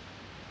him.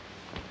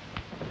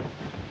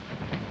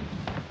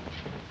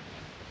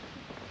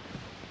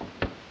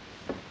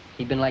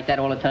 He been like that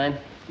all the time?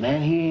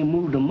 Man, he ain't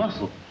moved a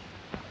muscle.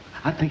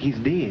 I think he's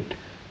dead.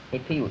 Hey,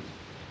 Peewee.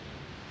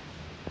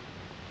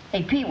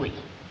 Hey, Peewee.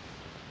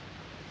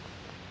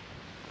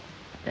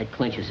 That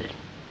clinches it.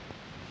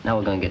 Now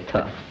we're gonna get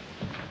tough.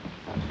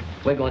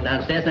 We're going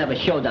downstairs and have a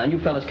showdown. You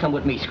fellas come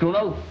with me.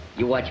 Screwlo,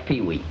 you watch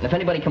Peewee. And if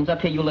anybody comes up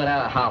here, you let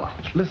out a holler.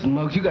 Listen,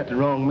 Muggs, you got the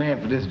wrong man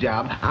for this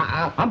job.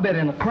 I'm better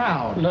in a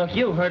crowd. Look,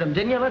 you heard him,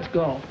 didn't you? Let's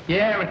go.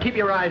 Yeah, and keep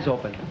your eyes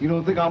open. You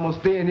don't think I'm gonna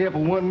stay in here for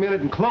 1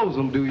 minute and close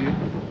them, do you?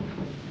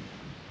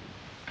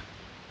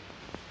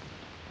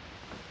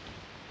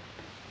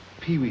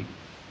 Peewee.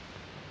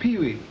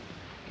 Peewee,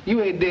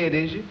 you ain't dead,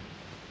 is you?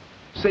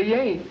 Say you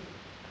ain't.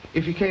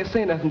 If you can't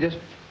say nothing, just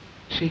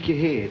shake your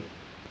head.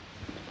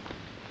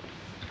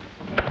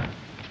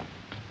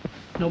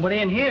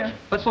 Nobody in here.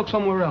 Let's look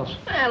somewhere else.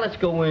 Ah, let's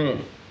go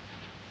in.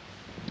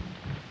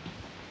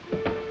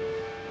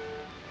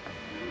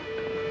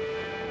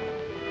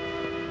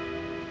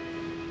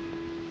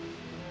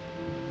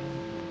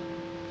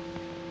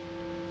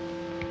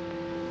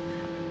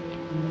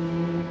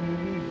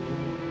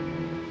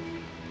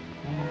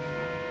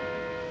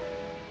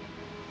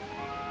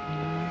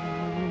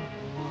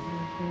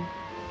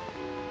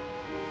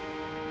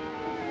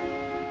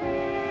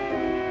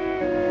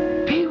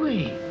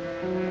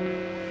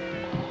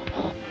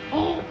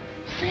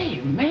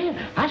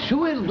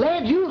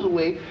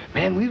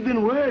 Man, we've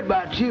been worried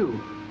about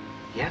you.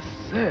 Yes,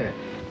 sir.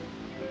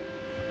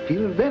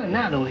 Feeling better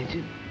now, don't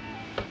you?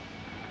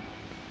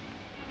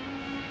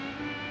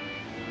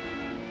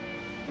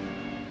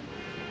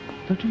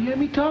 Don't you hear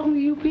me talking to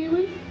you,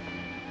 Peewee?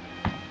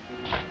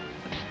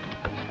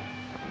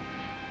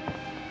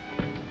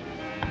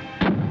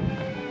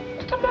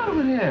 What's the matter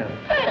with him?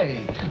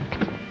 Hey!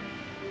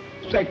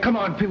 Say, come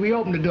on, Peewee,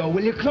 open the door,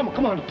 will you? Come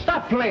on,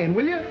 stop playing,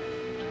 will you?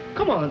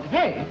 Come on,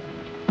 hey!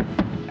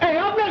 Hey,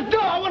 open this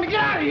door! I want to get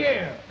out of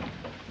here!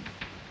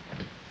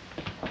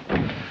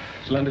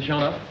 Has Linda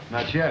shown up?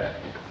 Not yet.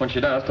 When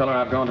she does, tell her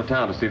I've gone to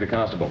town to see the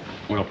constable.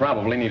 We'll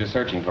probably need a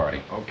searching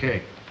party.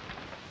 Okay.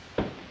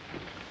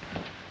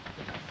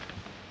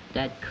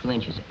 That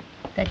clinches it.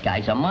 That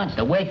guy's a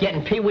monster. We're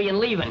getting Peewee and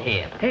leaving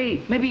here.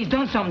 Hey, maybe he's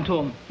done something to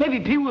him. Maybe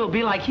Peewee will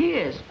be like he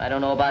is. I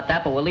don't know about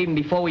that, but we're leaving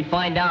before we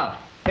find out.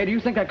 Hey, do you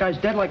think that guy's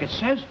dead like it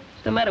says?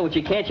 What's the matter with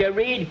you? Can't you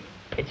read?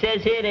 It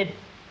says here that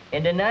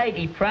in the night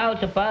he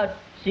prowls about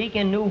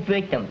seeking new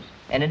victims.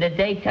 And in the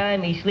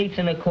daytime, he sleeps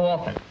in a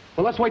coffin.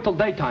 Well, let's wait till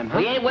daytime, huh?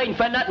 We ain't waiting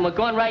for nothing. We're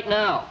going right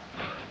now.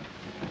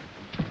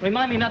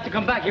 Remind me not to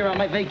come back here on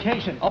my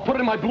vacation. I'll put it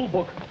in my blue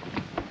book.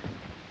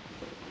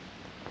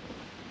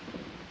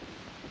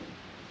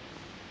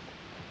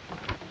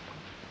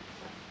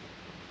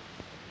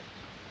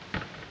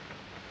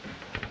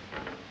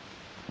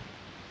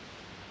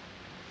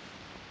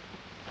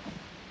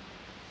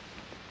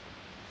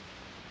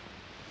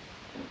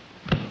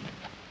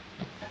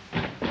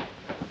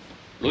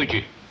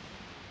 Luigi,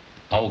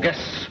 our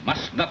guests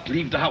must not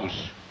leave the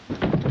house.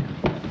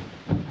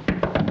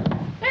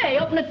 Hey,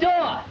 open the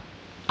door.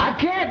 I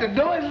can't. The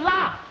door is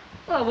locked.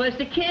 Well, where's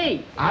the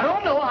key? I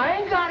don't know. I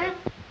ain't got it.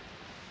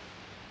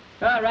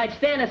 All right,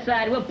 stand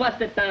aside. We'll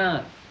bust it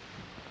down.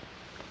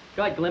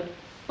 Go ahead, Glimp.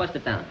 Bust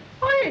it down.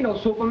 I ain't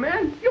no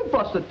Superman. You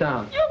bust it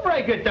down. You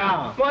break it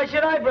down. Why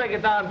should I break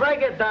it down?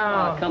 Break it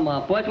down. Oh, come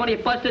on, boys. Why don't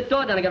you bust the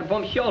door down? I got a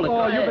bum shoulder.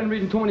 Oh, you've been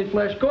reading too many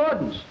Flash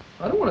Gordons.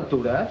 I don't want to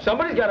do that.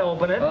 Somebody's got to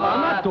open it. Oh,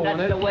 I'm not doing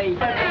that's it. the way.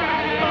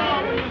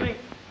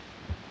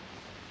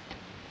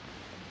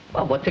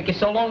 Well, what took you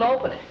so long to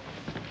open it?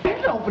 You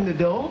can open the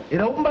door. It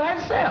opened by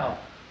itself.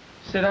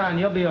 Sit down.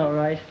 You'll be all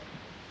right.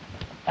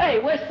 Hey,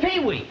 where's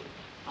Peewee?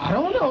 I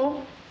don't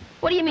know.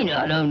 What do you mean,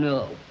 I don't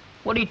know?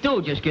 What do you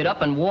do, just get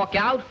up and walk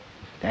out?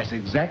 That's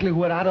exactly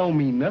what I don't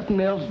mean.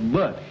 Nothing else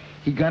but.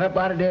 He got up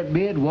out of that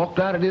bed, walked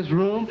out of this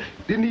room,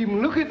 didn't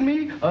even look at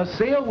me or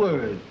say a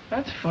word.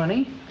 That's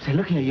funny. Say,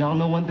 look here, y'all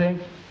know one thing?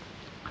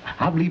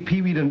 I believe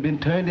Peewee done been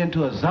turned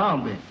into a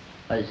zombie.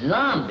 A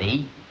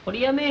zombie? What do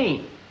you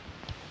mean?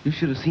 You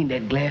should have seen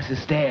that glassy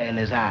stare in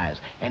his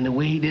eyes and the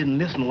way he didn't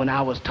listen when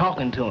I was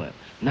talking to him.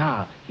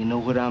 Now, you know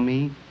what I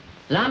mean?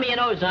 Zombie or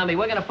no zombie,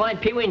 we're gonna find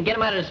Peewee and get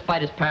him out of the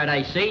spider's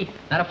paradise, see?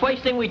 Now, the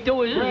first thing we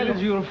do is... Where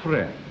is your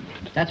friend?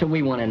 That's what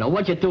we want to know.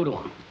 What'd you do to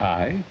him?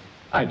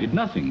 I did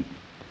nothing.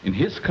 In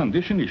his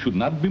condition, he should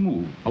not be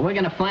moved. Well, we're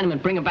gonna find him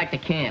and bring him back to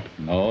camp.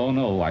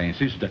 No, I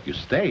insist that you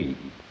stay.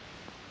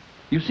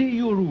 You see,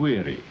 you're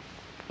weary,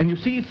 and you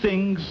see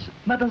things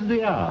not as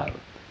they are,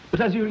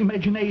 but as your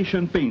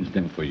imagination paints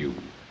them for you.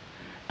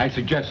 I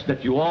suggest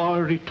that you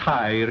all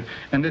retire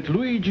and that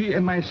Luigi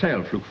and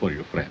myself look for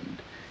your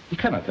friend. He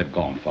cannot have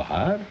gone for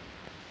her.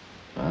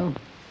 Well,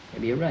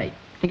 maybe you're right.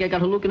 Think I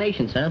got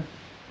hallucinations, huh?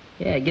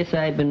 Yeah, I guess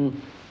I've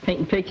been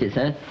painting pictures,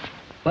 huh?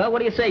 Well, what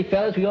do you say,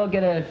 fellas? We all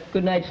get a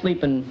good night's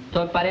sleep and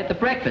talk about it after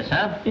breakfast,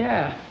 huh?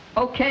 Yeah.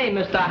 Okay,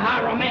 Mr.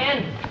 Horror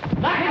Man.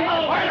 Knock him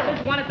over.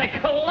 Just wanted to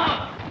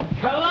collect.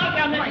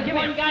 I'm this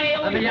one guy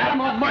over here.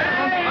 Come on, fellas,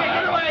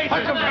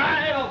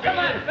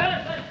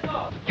 let's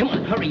go. Come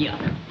on, hurry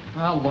up.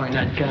 I'll warn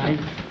that guy.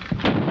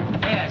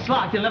 Yeah, it's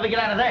locked. He'll never get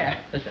out of there.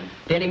 Listen,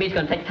 Danny Me's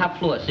gonna take top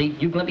floor, see?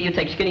 You, Glimpy, you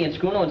take Skinny and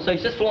Schooner and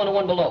search this floor and the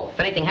one below. If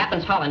anything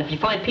happens, holler. And if you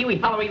find Peewee,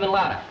 holler even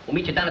louder. We'll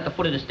meet you down at the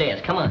foot of the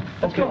stairs. Come on.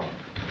 Let's go.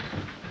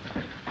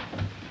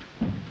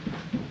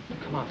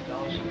 Come on,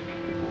 fellas.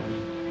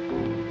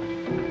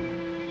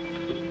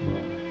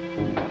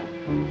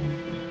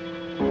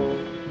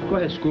 Go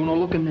ahead, Schooner,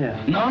 look in there.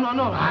 No.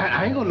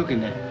 I ain't gonna look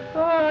in there.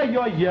 Oh,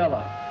 you're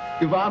yellow.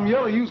 If I'm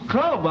yellow, you's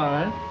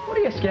colorblind. What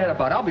are you scared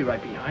about? I'll be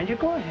right behind you.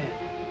 Go ahead.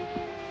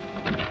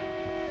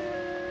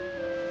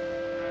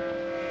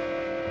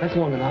 That's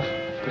long enough.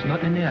 There's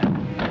nothing in there.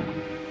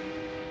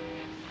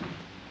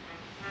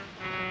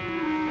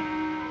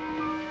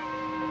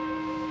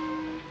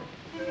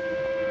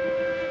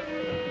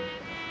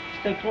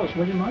 Stay close,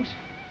 will you, Muggs?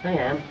 I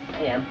am.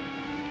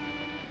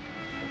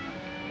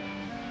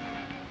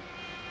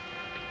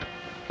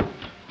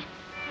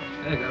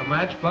 Hey, got a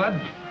match, bud?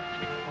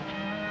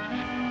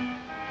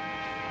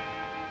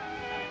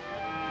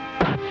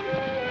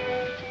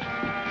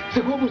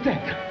 Say, what was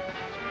that?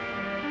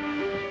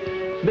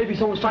 Maybe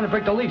someone's trying to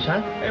break the leaves,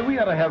 huh? Hey, we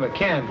ought to have a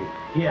candle.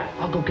 Yeah,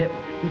 I'll go get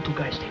one. You two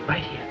guys stay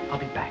right here. I'll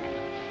be back.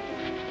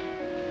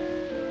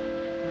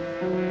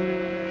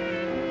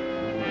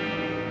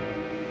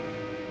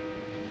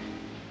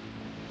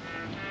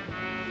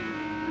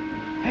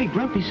 Hey,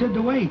 Grumpy said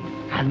to wait.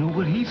 I know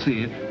what he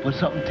said, but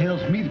something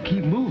tells me to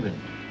keep moving.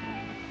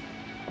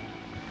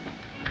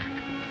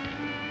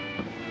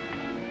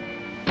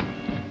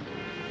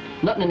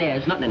 Nothing in there.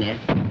 There's nothing in there.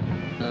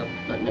 No,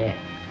 nothing there.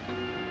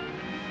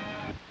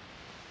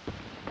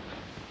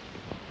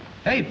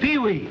 Hey,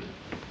 Peewee.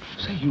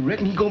 Say, you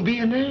reckon he gonna be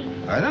in there?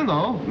 I don't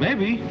know.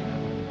 Maybe.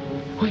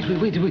 Wait.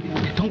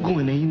 Don't go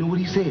in there. You know what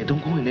he said.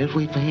 Don't go in there. Let's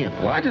wait for him.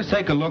 Well, I just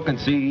take a look and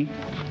see.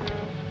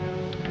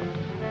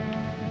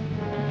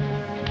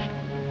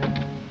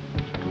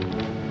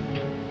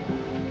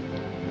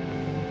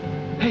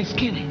 Hey,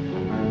 Skinny.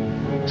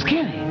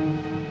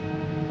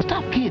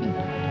 Stop kidding.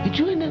 Did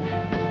you in there?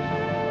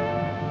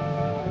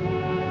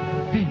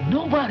 Ain't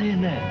nobody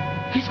in there.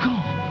 He's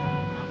gone.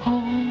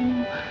 Oh,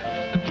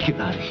 let me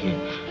get out of here.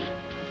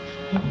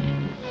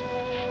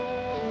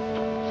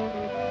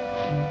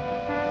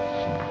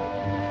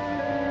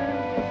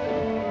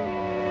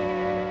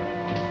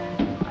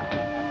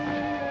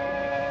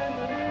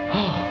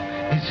 Oh,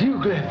 it's you,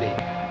 Glimpy.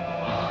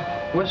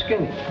 Where's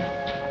Skinny?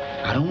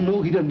 I don't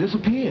know. He done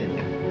disappeared.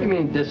 You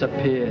mean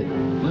disappeared?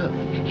 Well,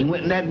 he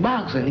went in that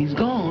box and he's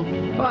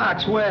gone.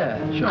 Box where?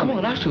 Come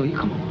on, I'll show you.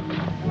 Come on.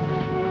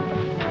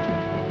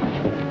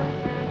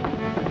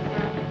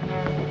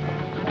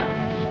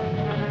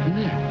 In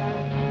there.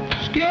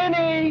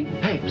 Skinny!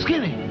 Hey,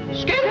 Skinny!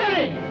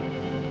 Skinny!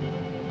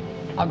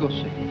 I'll go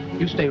see.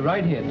 You stay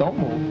right here. Don't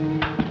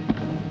move.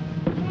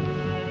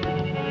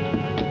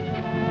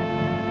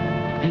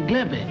 Hey,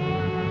 Glimpy.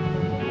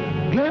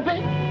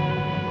 Glimpy?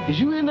 Is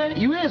you in there?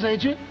 You is,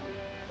 ain't you?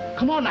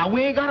 Come on now,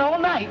 we ain't got all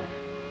night.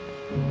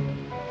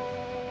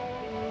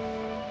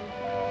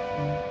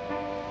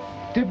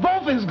 They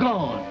both is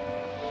gone.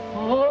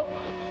 Oh,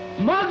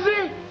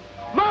 Muggsy!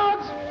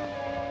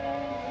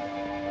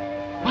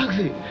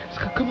 Muggsy,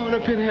 come on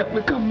up here and help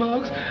me. Come,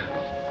 Muggs.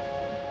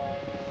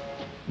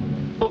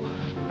 Oh,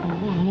 I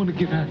want to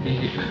get out of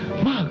here.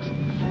 Muggs.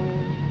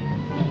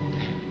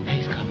 Hey,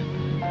 he's coming.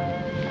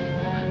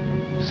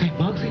 Say,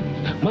 Muggsy.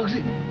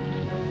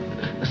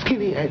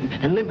 Skinny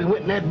and Limpy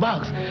went in that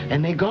box,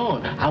 and they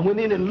gone. I went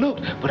in and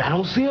looked, but I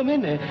don't see them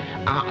in there.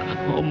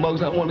 Oh,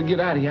 Muggs, I want to get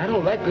out of here. I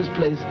don't like this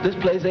place. This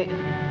place ain't...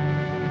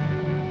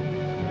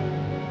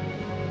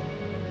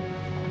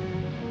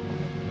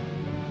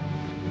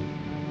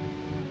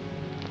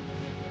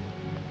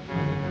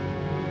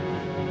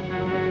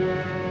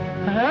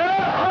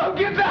 Oh,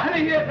 get out of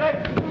here!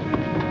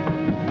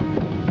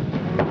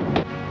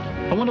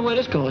 I wonder where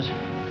this goes.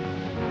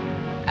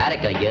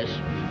 Attic, I guess.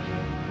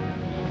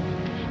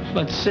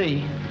 Let's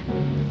see.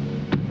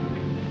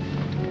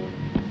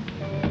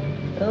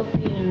 Don't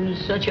be in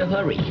such a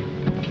hurry.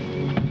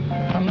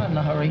 I'm not in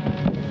a hurry.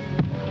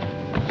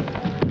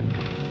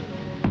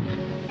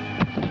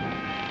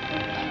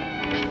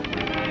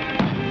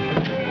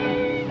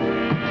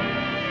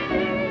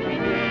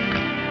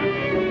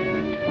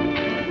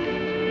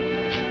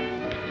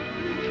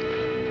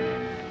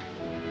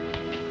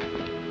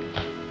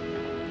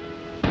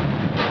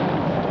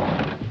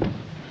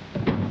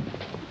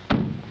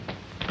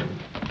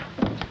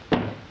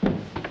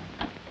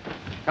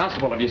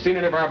 Constable, have you seen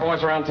any of our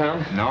boys around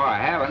town? No, I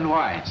haven't.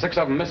 Why? 6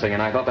 of them missing,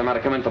 and I thought they might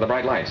have come in for the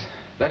bright lights.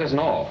 That isn't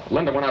all.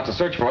 Linda went out to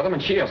search for them,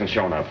 and she hasn't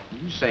shown up.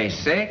 You say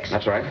 6?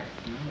 That's right.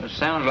 It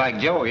sounds like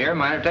Joe here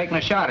might have taken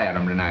a shot at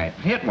him tonight.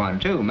 Hit one,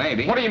 too,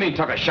 maybe. What do you mean,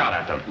 took a shot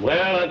at them?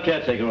 Well, that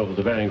caretaker over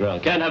the burying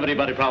ground. Can't have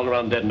anybody prowling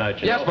around dead night,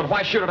 you Yes, know. but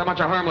why shoot at a bunch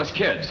of harmless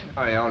kids?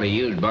 Oh, they only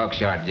used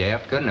buckshot,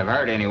 Jeff. Couldn't have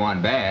hurt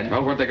anyone bad.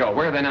 Well, where'd they go?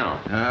 Where are they now?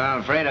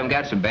 I'm afraid I've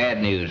got some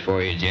bad news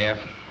for you, Jeff.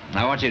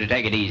 I want you to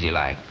take it easy,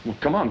 like. Well,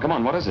 come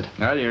on, what is it?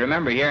 Well, you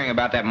remember hearing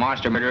about that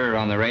monster murderer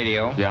on the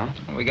radio? Yeah?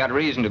 We got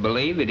reason to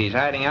believe that he's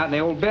hiding out in the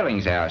old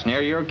Billings house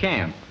near your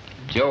camp.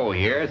 Joe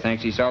here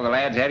thinks he saw the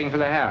lads heading for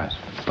the house.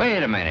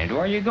 Wait a minute,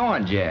 where are you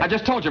going, Jeff? I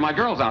just told you my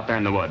girl's out there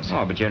in the woods.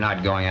 Oh, but you're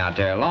not going out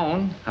there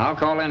alone. I'll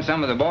call in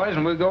some of the boys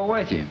and we'll go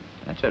with you.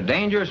 That's a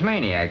dangerous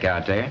maniac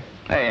out there.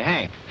 Hey,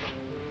 Hank.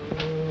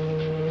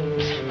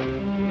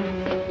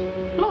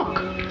 Look.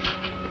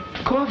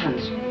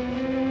 Coffins.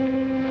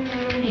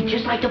 Hey,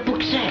 just like the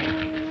book said.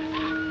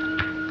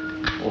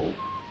 Oh,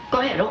 go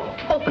ahead,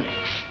 open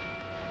it.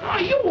 Oh,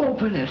 you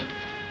open it.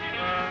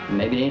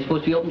 Maybe they ain't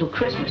supposed to be open till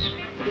Christmas.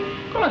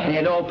 Go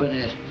ahead, open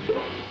it.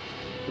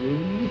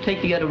 You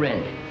take the other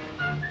end.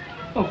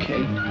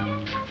 Okay.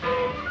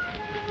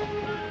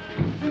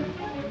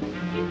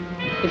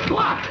 It's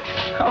locked.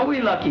 Are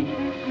we lucky?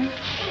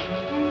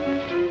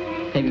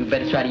 Maybe we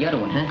better try the other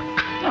one, huh?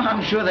 Oh,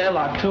 I'm sure they're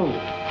locked, too.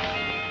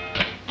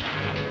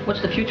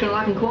 What's the future of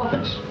locking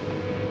coffins?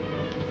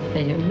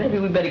 Hey, maybe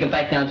we better get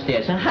back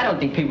downstairs, huh? I don't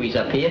think Pee-wee's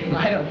up here.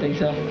 I don't think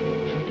so.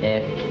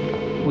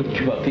 Yeah, wouldn't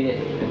come up here.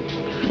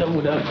 Some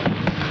would up.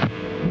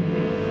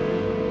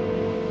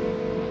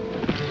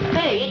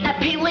 Hey, ain't that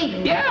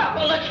Pee-wee? Yeah!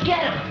 Well, let's get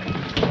him.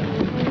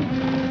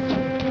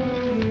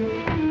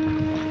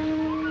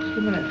 Just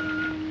a minute.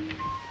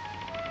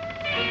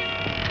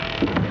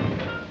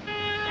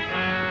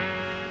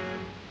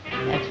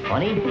 That's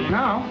funny.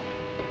 No.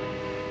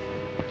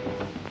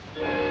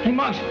 Hey,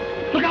 Muggs,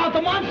 look out,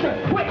 the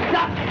monster! Quick,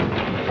 stop!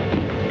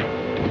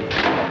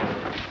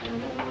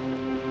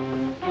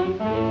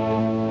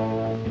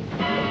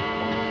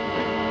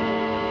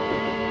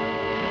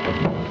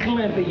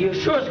 Climpy, you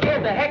sure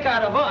scared the heck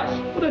out of us.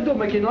 What did I do,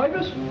 make you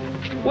nervous?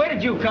 Where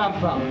did you come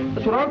from?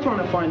 That's what I'm trying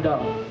to find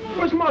out.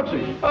 Where's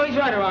Muggsy? Oh, he's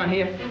right around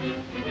here.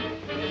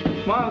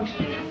 Muggs.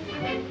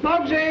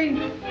 Muggsy!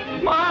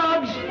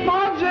 Muggs!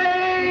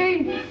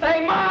 Muggsy!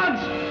 Hey, Muggs!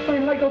 I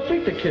ain't like to see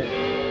the kid.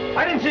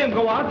 I didn't see him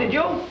go out, did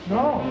you?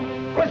 No.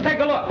 Let's take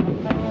a look.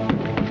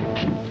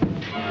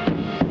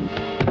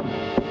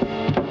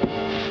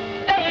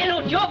 Hey, ain't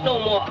no joke no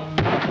more.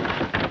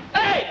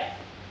 Hey!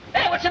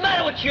 Hey, what's the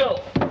matter with you?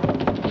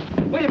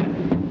 Wait a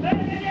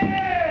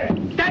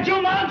minute. That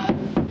you, Muggs?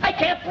 I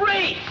can't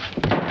breathe.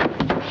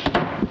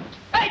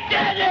 Hey,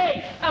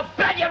 Daddy! I'll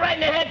bat you right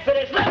in the head for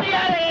this. Let me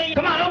out of here.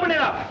 Come on, open it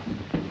up.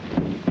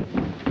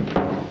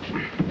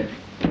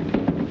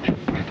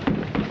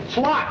 It's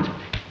locked.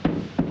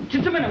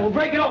 Just a minute, we'll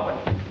break it open.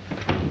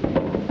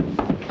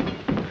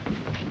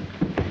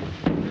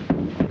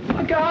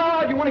 My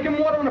God, you want to give him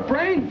water on the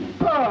brain?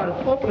 God,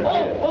 open it.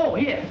 Oh,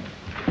 here.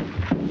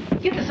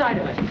 Get the side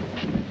of it.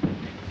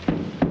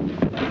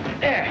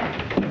 There.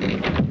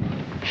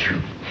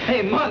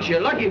 Hey, Muggs, you're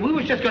lucky. We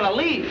was just gonna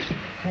leave.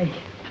 I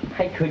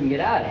couldn't get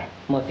out.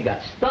 Must have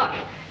got stuck.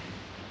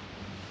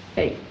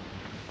 Hey,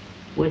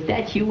 was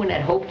that you in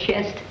that hope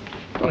chest?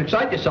 Don't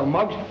excite yourself,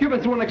 Muggs. You've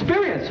been through an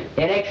experience.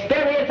 An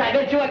experience? I've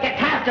been through a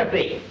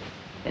catastrophe.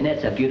 And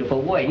that's a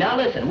beautiful word. Now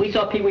listen, we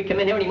saw Pee-wee come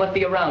in here and he must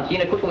be around. See,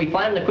 the quicker we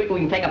find him, the quicker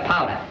we can take a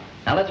powder.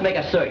 Now let's make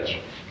a search.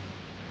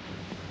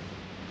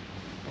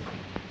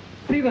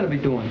 What are you going to be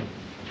doing?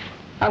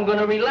 I'm going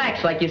to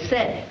relax, like you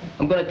said.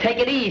 I'm going to take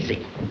it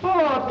easy.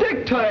 Oh,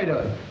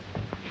 dictator.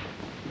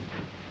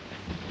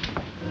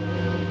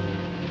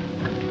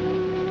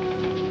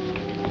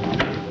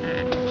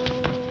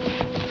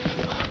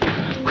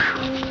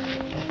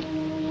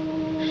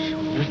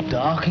 It's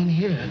dark in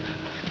here.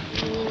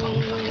 Hold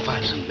on, if I can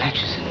find some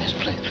matches in this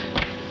place.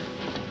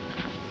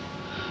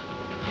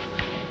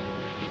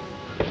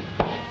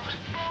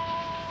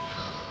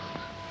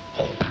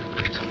 Oh,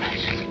 some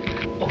matches.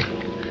 Oh.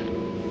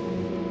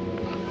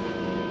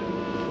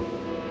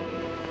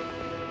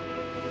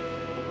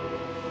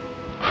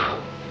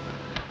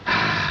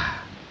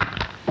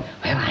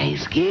 Well, I ain't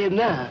scared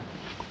now.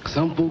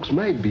 Some folks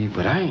might be,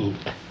 but I ain't.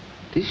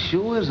 This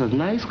sure is a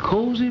nice,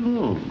 cozy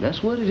room.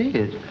 That's what it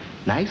is.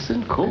 Nice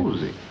and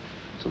cozy.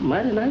 Some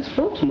mighty nice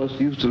folks must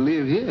used to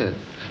live here.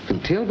 Can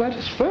tell by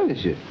this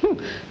furniture.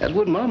 That's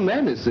what my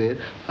mammy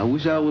said. I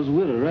wish I was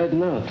with her right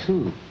now,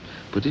 too.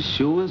 But this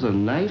sure is a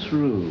nice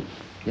room.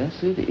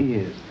 Yes, it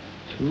is.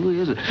 Sure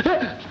is.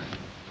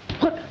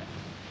 What?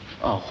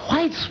 A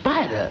white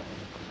spider?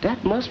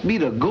 That must be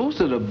the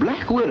ghost of the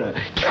Black Widow.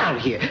 Get out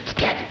of here.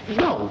 Scat.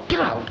 Go. Get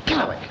out.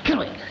 Get away. Get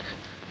away.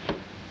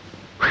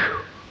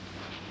 Whew.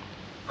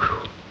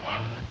 Whew.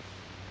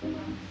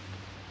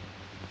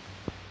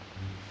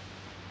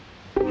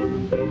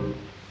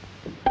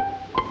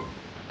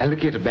 Now look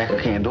here, tobacco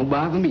can. Don't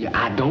bother me.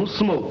 I don't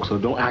smoke,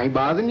 so I ain't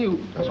bothering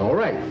you. That's all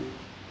right.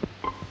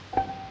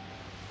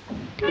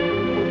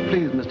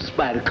 Please, Mr.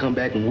 Spider, come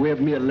back and wave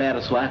me a ladder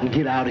so I can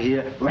get out of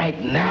here right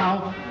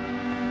now.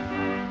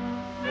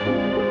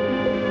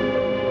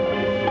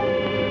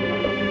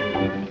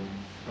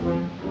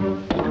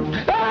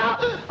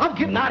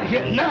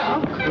 here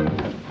now.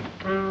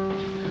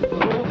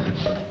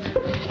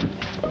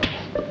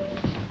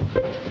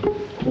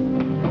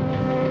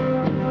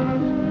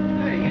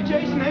 Hey, you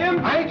chasing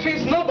him? I ain't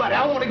chasing nobody.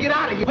 I want to get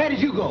out of here. Where did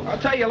you go? I'll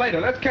tell you later.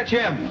 Let's catch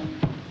him.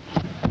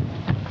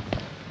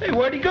 Hey,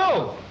 where'd he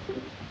go?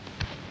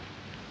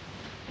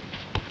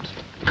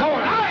 Come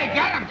on. Hey,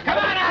 got him. Come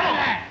on out of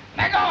there.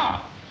 Let go.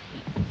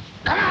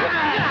 Come on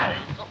out of there.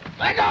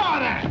 Let go of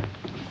there.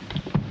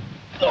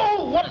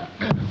 Oh,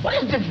 what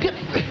is this?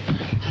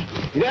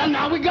 Yeah,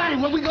 now we got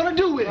him. What we gonna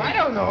do with him? I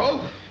don't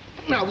know.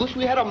 I wish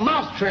we had a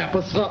mouse trap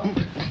or something.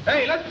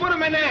 Hey, let's put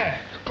him in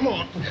there. Come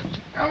on.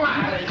 Come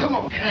on. Come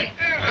on. Hey,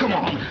 come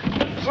on.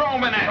 Throw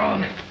him in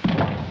there.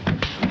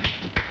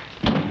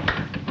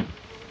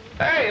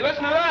 Hey,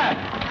 listen to that.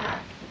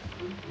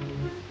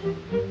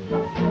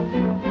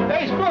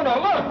 Hey, Bruno,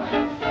 look.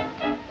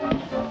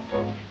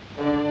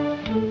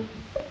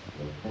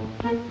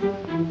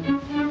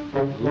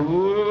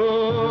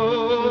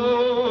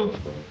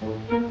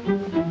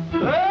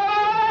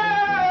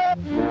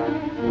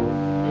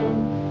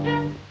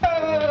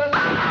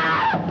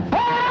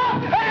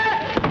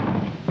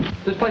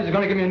 This place is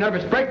going to give me a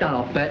nervous breakdown,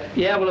 I'll bet.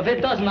 Yeah, well, if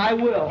it doesn't, I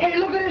will. Hey,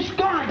 look at this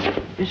scotch.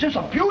 It's just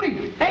a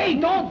beauty. Hey,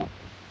 don't!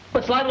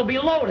 It's liable to be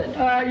loaded.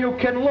 You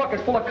can look.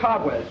 It's full of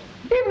cobwebs.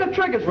 Even the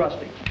trigger's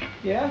rusty.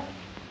 Yeah?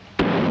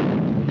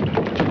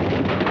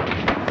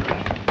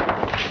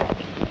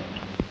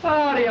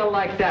 How do you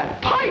like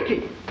that?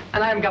 Pikey!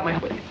 And I haven't got my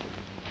with you.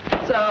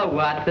 So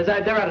what?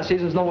 They're out of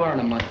season. There's no wearing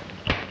them much.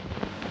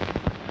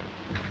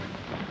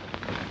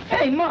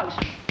 Hey, Muggs,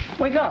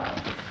 wake up.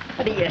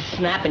 What are you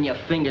snapping your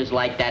fingers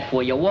like that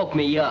for? You woke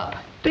me up.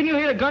 Didn't you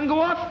hear the gun go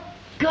off?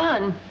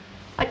 Gun?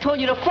 I told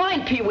you to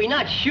find Peewee,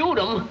 not shoot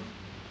him.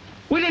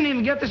 We didn't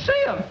even get to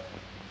see him.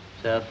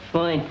 It's a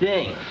fine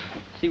thing.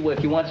 See, well,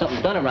 if you want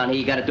something done around here,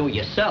 you gotta do it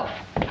yourself.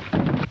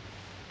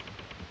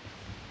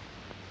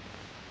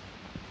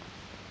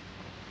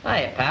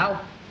 Hiya,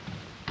 pal.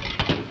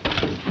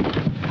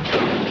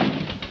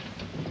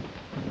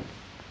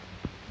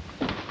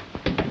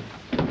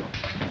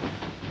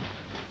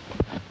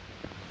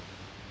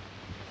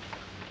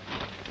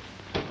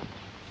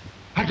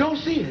 I don't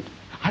see it.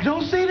 I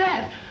don't see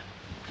that.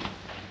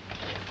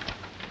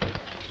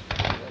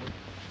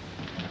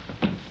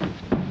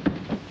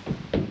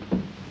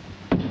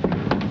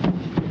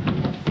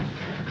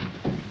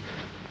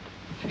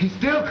 He's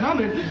still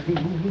coming.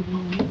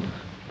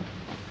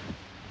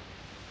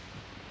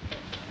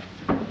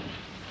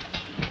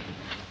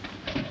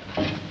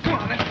 Come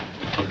on.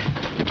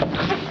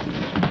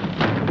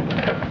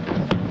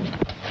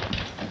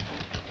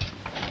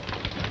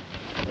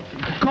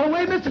 Go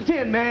away, Mr.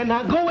 Tin Man.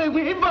 Now go away.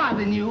 We ain't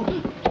bothering you.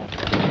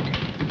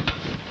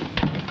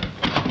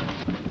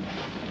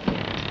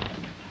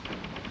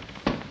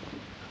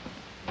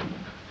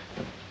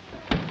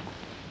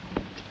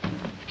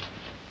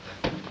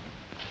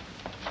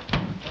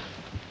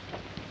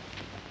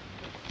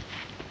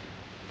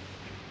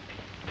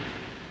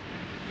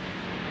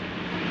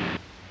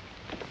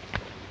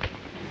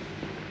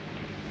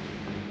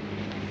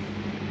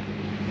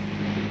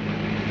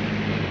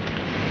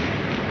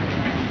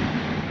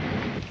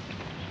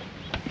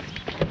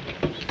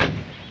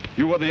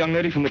 You were the young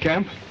lady from the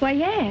camp? Why,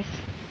 yes.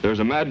 There's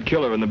a mad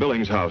killer in the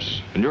Billings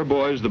house. And your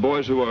boys, the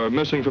boys who are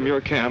missing from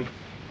your camp,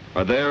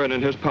 are there and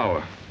in his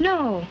power.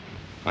 No.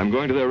 I'm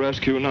going to their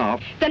rescue now.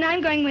 Then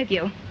I'm going with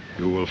you.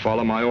 You will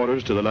follow my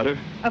orders to the letter?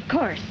 Of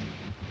course.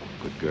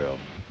 Good girl.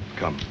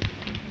 Come.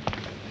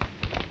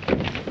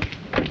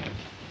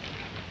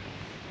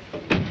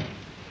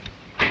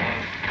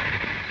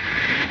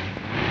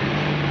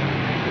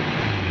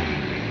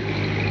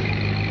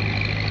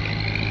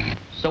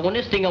 So when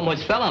this thing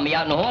almost fell on me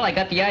out in the hall, I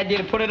got the idea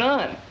to put it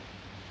on.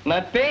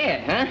 Not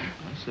bad, huh?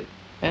 I see.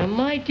 A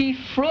mighty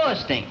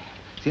frosting.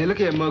 See, look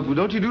here, Muggs. Well,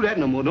 don't you do that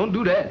no more. Don't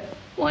do that.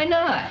 Why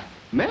not?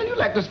 Man, you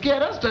like to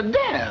scare us to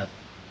death.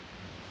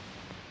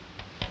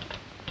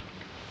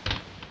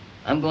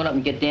 I'm going up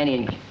and get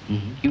Danny,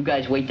 and you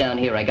guys wait down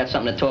here. I got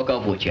something to talk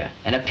over with you.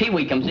 And if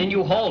Peewee comes in,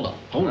 you hold him.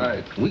 Hold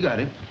right. We got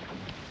him.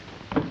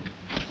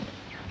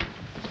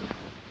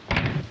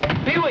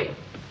 Peewee!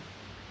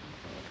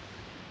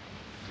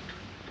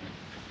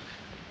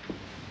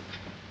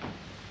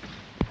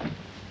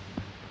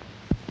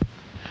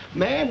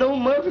 Man,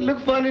 don't Murphy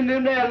look funny in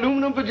them there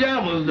aluminum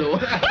pajamas, though.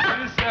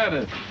 You said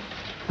it.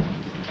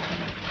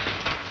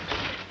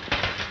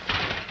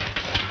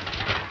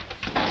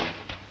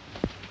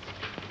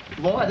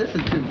 Boy, this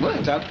is too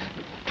much.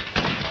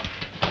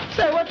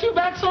 Say, what, you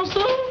back so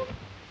soon?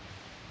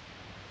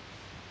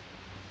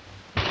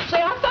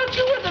 Say, I thought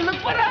you went to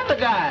look for the other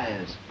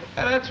guys.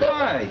 That's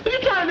right. What you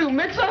trying to do,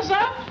 mix us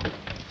up?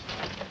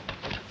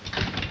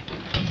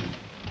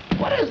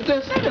 What is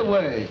this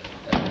anyway?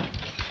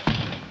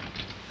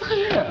 Look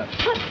here.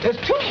 There's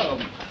two of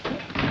them.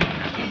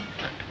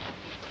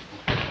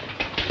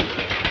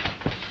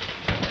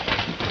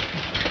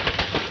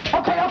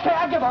 Okay,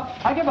 I give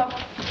up. I give up.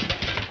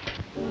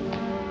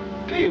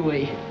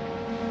 Peewee.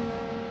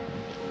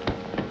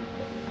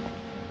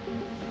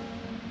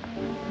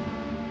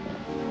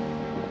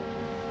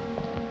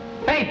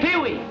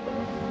 Peewee!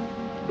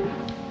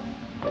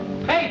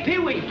 Hey,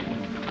 Peewee!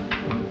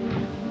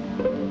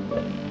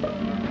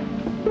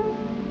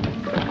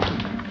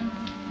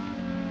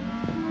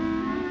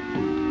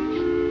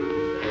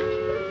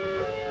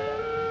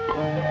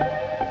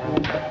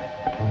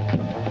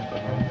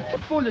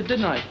 Fooled it,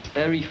 didn't I?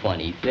 Very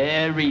funny,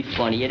 very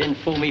funny. You didn't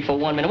fool me for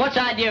 1 minute. What's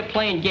the idea of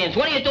playing games?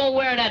 What are you doing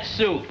wearing that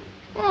suit?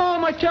 Oh,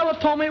 my tailor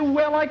told me we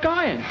wear like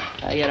iron.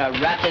 I gotta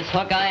wrap this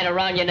hook iron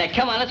around your neck.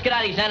 Come on, let's get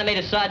out of these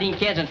animated sardine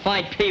cans and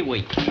find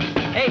Peewee.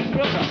 Hey,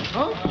 Spooks.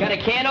 Huh? Got a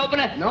can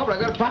opener? No, but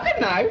I got a pocket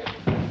knife.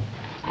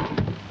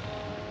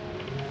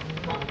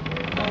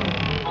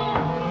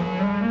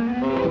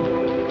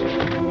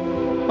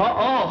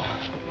 Uh-oh.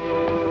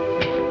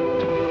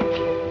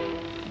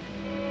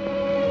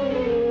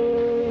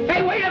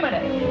 Hey, wait a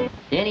minute.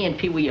 Danny and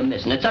Peewee are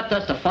missing. It's up to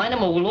us to find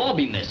them or we'll all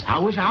be missing. I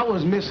wish I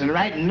was missing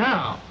right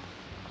now.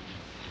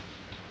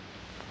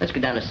 Let's go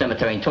down to the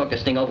cemetery and talk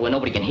this thing over where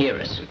nobody can hear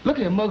us. Look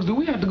here, Muggs, do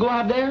we have to go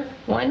out there?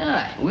 Why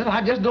not? Well,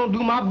 I just don't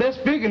do my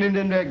best picking in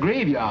them there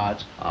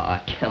graveyards. Aw,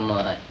 come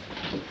on.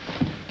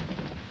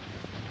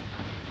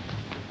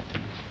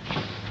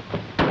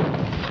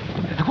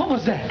 What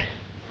was that?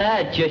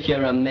 Just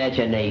your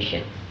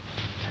imagination.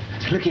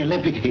 Look here,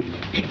 Limpy.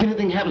 If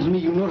anything happens to me,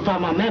 you notify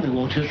my mammy,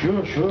 won't you?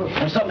 Sure, sure.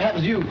 And if something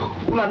happens to you,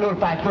 who'll I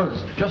notify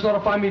first? Just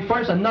notify me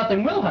first and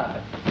nothing will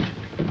happen.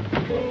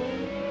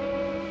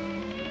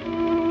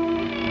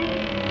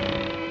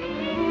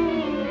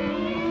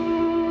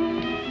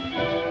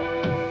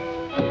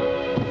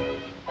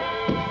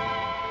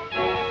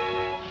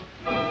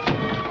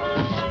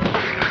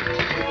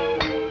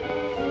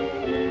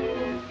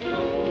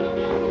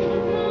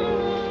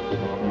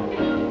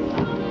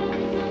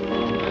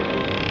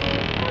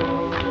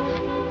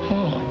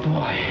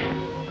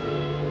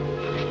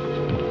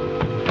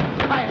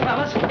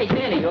 Hey,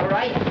 Danny, you all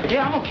right?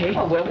 Yeah, I'm okay.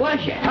 Oh, where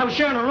was you? I was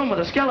sharing a room with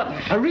a skeleton.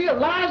 A real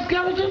live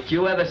skeleton? Did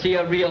you ever see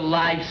a real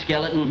live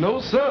skeleton?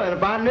 No, sir, and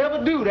if I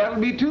never do,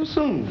 that'll be too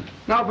soon.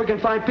 Now, if we can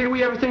find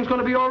Peewee, everything's going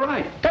to be all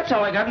right. That's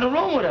how I got in the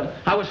room with him.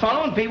 I was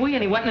following Peewee,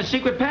 and he went in a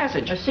secret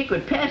passage. A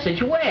secret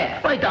passage?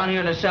 Where? Right down here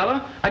in the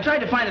cellar. I tried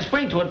to find a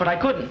spring to it, but I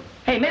couldn't.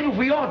 Hey, maybe if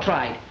we all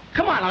tried.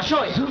 Come on, I'll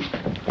show you.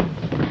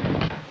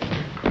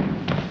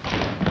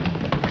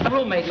 My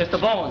roommate, Mr.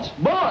 Bones.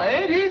 Boy,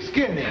 ain't he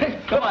skinny?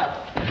 Come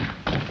on.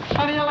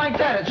 How do you like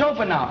that? It's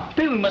open now.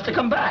 Peewee must have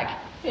come back.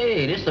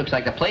 Hey, this looks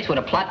like the place where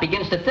the plot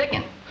begins to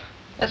thicken.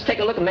 Let's take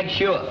a look and make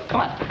sure.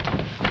 Come on.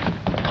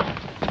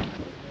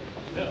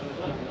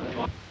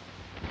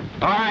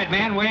 All right,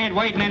 man, we ain't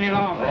waiting any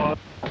longer.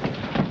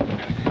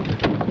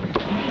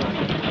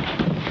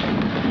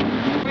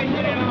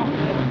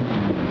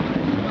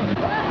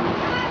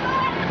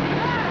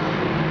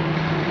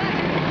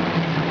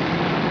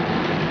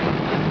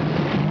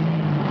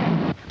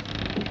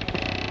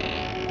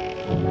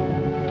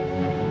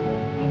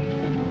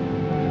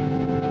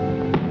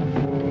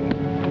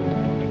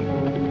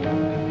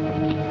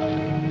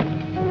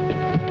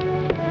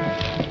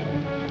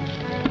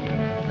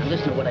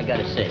 Listen to what I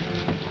gotta say.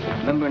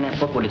 Remember in that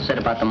book what it said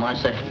about the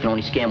monster? You can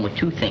only scare him with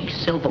two things,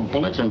 silver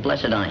bullets and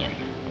blessed iron.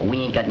 Well, we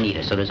ain't got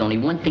neither, so there's only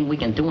one thing we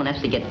can do, and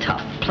that's to get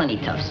tough. Plenty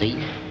tough,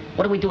 see?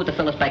 What do we do with the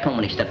fellas back home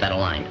when they stepped out of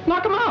line?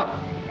 Knock him out.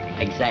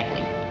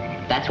 Exactly.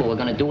 That's what we're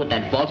gonna do with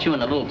that vulture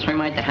and the little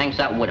termite that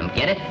hangs out with him.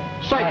 Get it?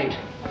 Sight.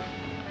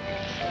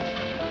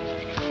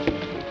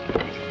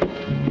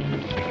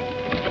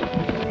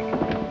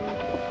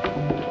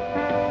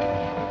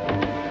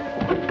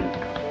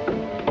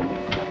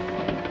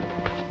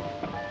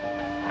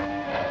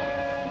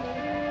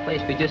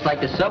 Place be just like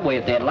the subway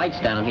if they had lights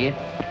down here.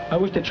 I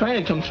wish the train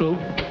had come through.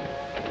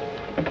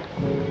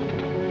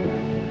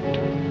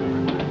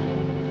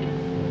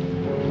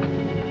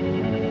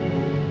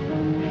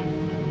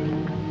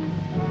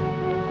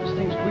 This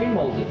thing's green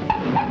molded.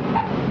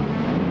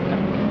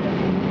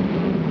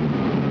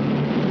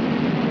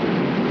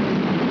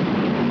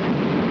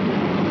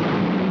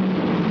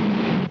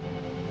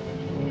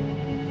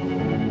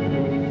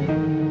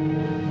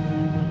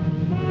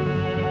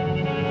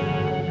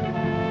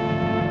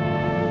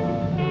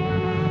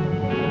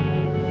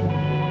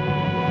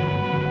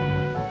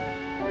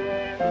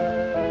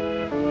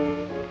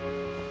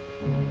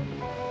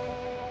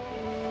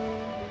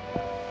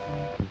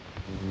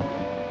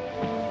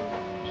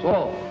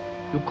 So,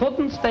 you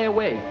couldn't stay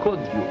away, could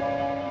you?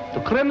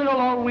 The criminal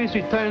always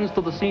returns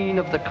to the scene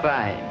of the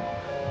crime.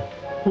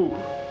 Who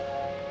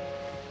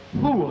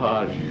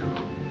are you?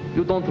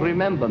 You don't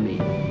remember me,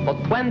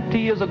 but 20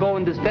 years ago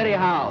in this very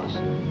house,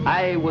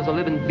 I was a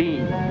living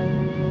being.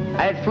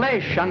 I had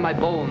flesh on my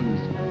bones,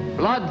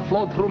 blood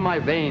flowed through my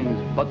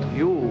veins, but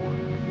you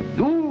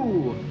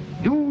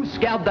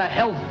scared the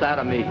health out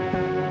of me.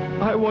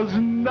 I was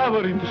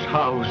never in this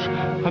house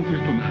until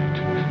tonight.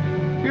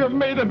 You have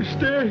made a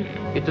mistake.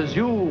 It is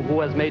you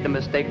who has made the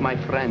mistake, my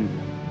friend.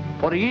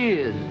 For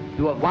years,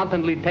 you have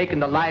wantonly taken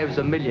the lives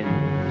of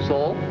millions.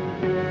 So,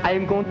 I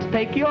am going to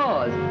take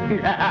yours.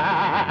 No!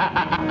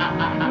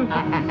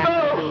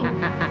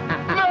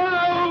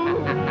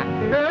 No!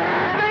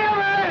 Stay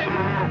away!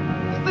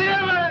 Stay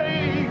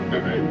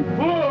away!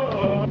 Oh!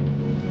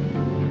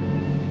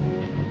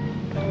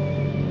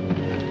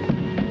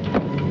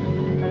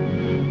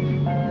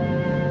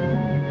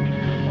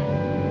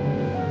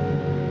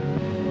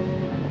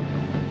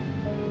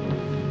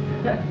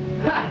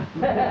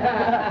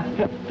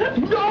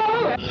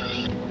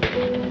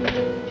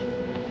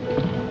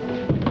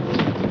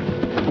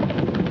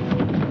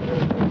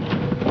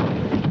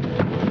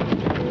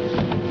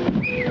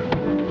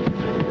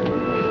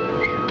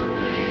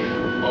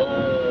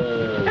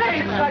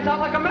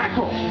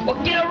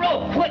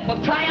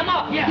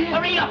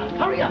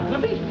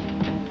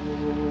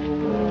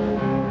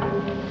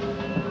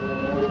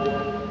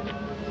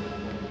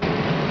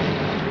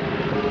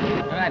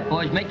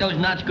 boys. Make those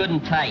knots good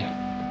and tight.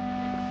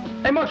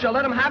 Hey, Musha,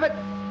 let him have it?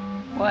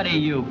 What are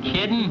you,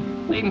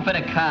 kidding? Leave him for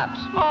the cops.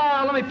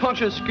 Oh, let me punch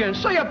his skin.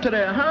 Say up to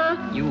there,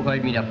 huh? You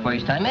heard me the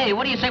first time. Hey,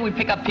 what do you say we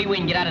pick up Peewee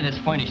and get out of this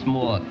furnished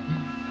morgue?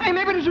 Hey,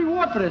 maybe there's a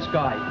reward for this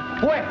guy.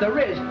 Boy, if there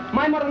is,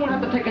 my mother won't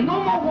have to take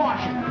no more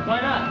washing.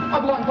 Why not?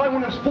 I'll go out and buy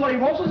one of them sporty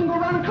roses and go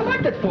around and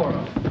collect it for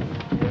him.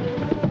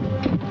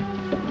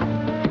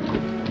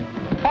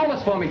 Hold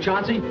this for me,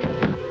 Chauncey.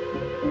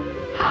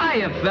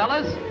 Hiya,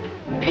 fellas.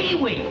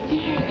 Peewee.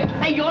 Yeah.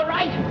 Hey, you all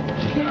right?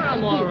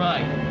 I'm all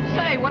right.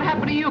 Say, what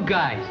happened to you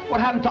guys?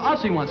 What happened to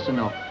us, he wants to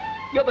know.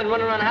 You've been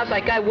running around the house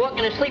like a guy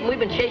walking asleep, and we've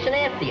been chasing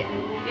after you.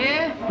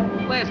 Yeah?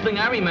 Last thing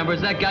I remember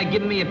is that guy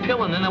giving me a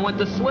pill and then I went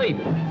to sleep.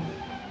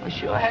 I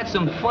sure had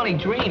some funny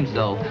dreams,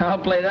 though. I'll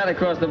play that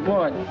across the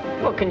board.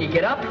 Well, can you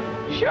get up?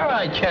 Sure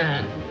I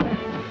can.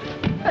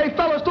 Hey,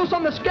 fellas, do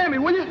something to scare me,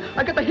 will you?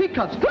 I got the heat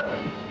cuts.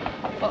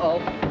 Uh-oh.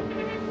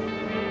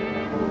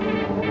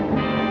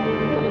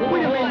 What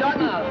do you mean,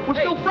 nothing? We're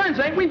still friends,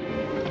 ain't we?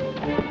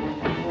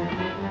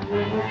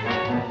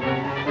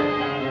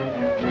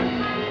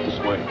 This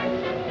way.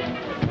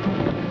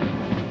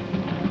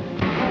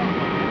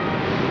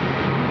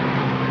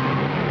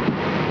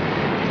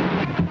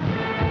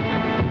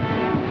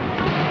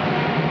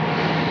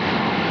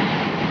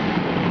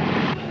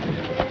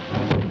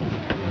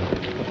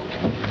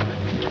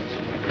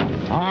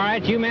 All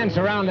right, you men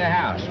surround the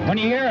house. When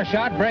you hear a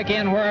shot, break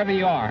in wherever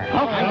you are.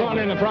 I'm going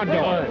in the front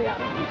door.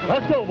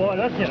 Let's go, boy.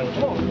 Let's get him.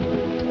 Come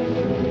on.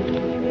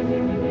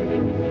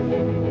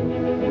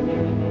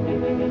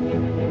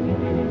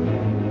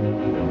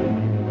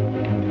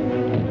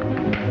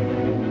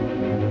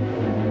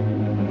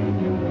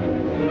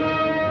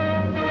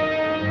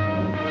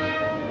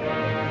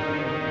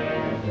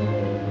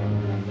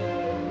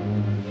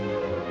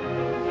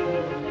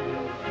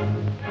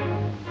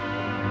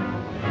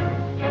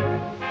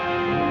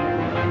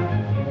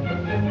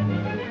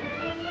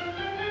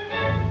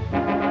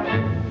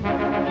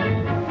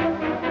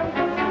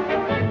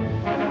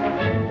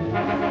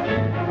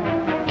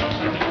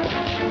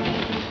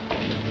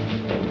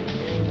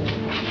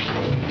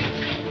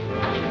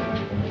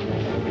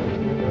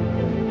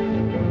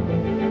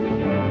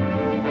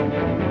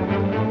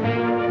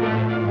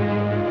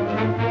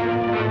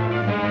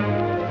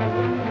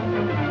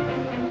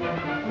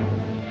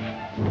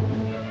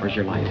 Where's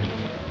your light?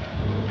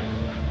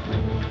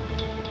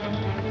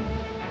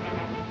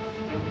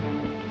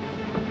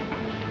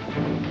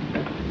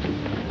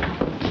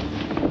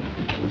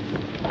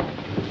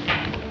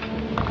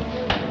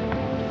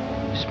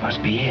 This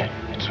must be it.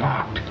 It's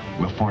locked.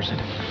 We'll force it.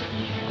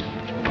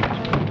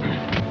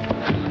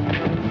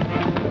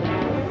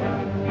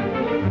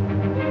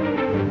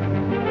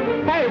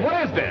 Hey,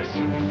 what is this?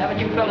 Haven't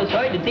you fellas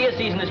heard? The deer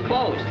season is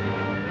closed.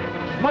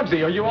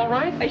 Muggsy, are you all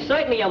right? Hey,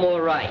 certainly I'm all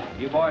right.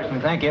 You boys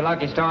can thank your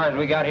lucky stars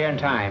we got here in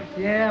time.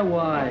 Yeah,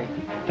 why?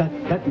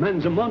 That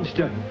man's a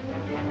monster.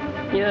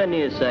 You're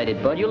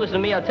nearsighted, bud. You listen to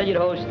me, I'll tell you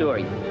the whole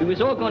story. We was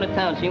all going to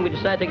town, see, and we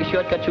decided to take a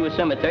shortcut to a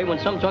cemetery when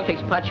some drunk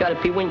takes a pot shot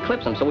at Peewee and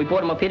clips him, so we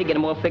brought him up here to get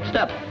him all fixed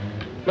up.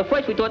 At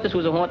first, we thought this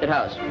was a haunted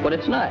house, but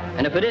it's not.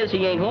 And if it is,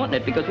 he ain't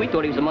haunting it, because we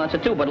thought he was a monster,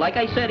 too. But like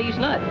I said, he's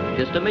not.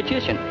 Just a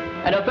magician.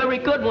 And a very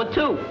good one,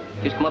 too.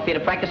 Just come up here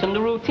to practice some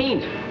new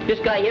routines. This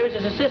guy here is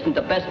his assistant,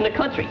 the best in the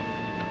country.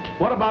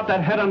 What about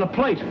that head on the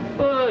plate?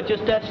 Oh,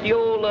 just that's the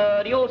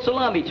old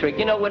salami trick.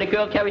 You know, where the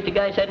girl carries the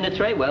guy's head in the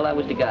tray? Well, that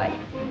was the guy.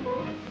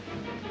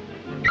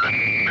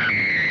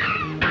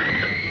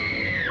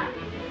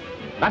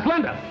 That's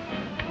Linda.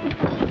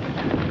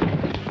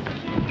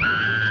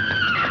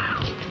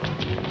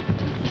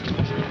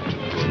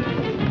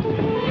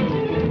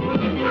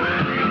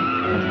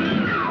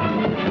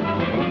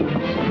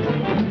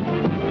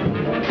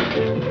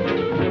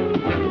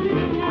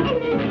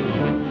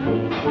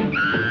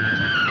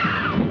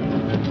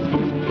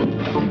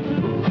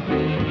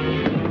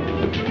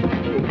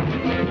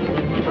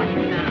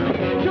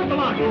 Shoot the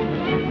lock.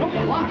 Shoot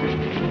the lock.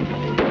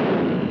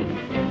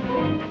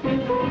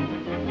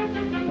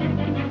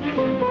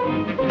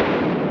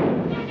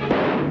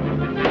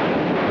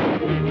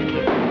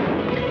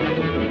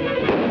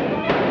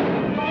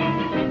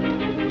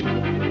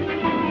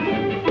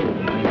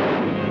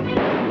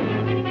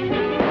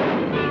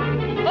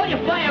 Oh,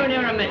 you're firing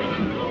there in a minute.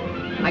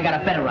 I got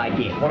a better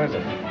idea. What is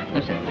it?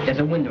 Listen, there's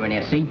a window in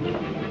there, see?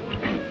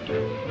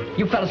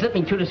 You fellas let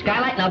me through the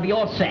skylight and I'll be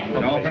all set.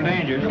 No for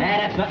danger.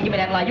 That's not. Give me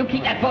that light. You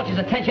keep that poacher's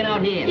attention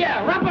out here.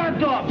 Yeah, rap on the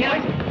door,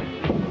 Get boys.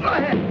 it? Go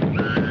ahead.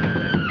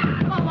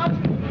 Come on, Muggs.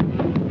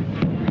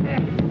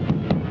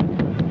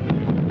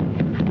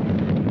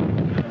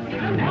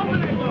 Open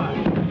that door.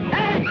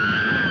 Hey!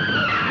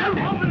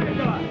 Open that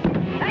door.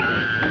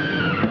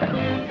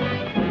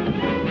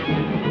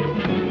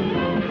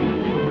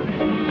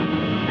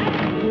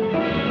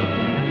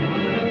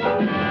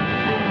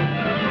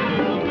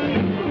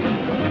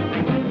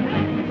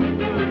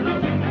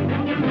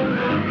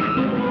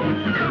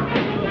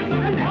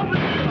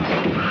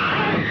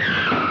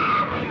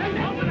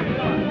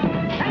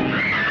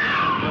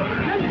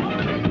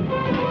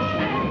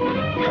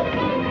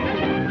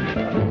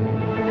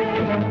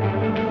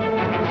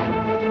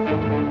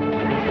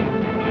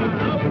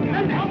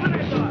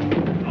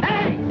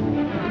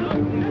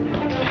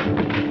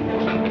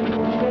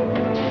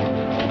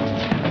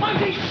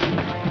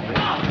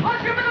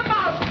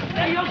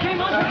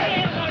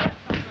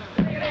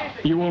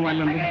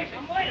 my little...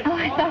 Oh,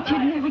 I thought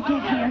you'd never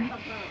get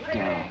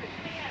here.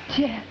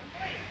 Jeff.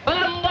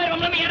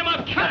 Let me get him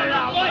up. Cut it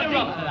out.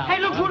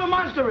 Hey, look who the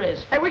monster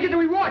is. Hey, we get the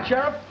reward,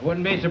 Sheriff.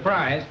 Wouldn't be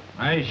surprised.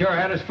 I sure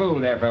had us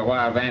fooled there for a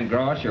while, Van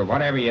Grosch, or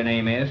whatever your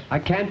name is. I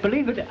can't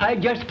believe it. I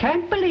just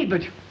can't believe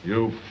it.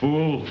 You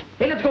fool.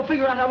 Hey, let's go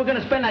figure out how we're going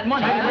to spend that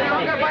money.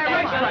 We're going to buy a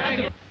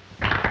racetrack.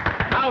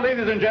 Now,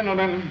 ladies and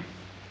gentlemen,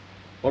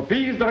 for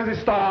piece de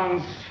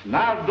resistance,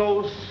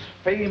 Nardo's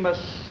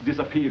famous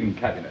disappearing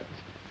cabinet.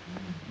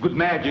 Good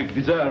magic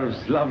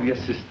deserves lovely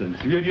assistance.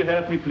 Will you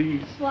help me,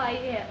 please? Why,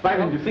 yeah. Why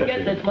don't you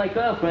Forget that's my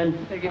girlfriend.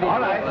 All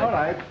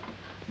right.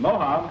 No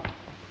harm.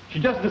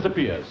 She just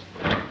disappears.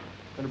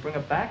 Gonna bring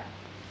her back?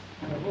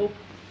 I hope.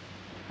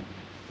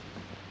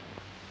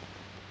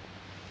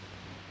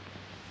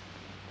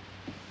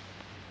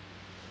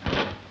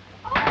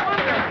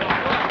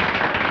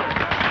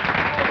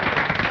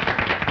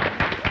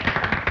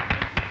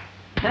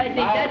 I think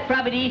that's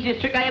probably the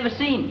easiest trick I ever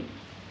seen.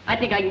 I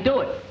think I can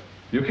do it.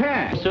 You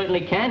can? I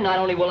certainly can. Not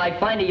only will I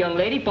find a young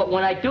lady, but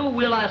when I do,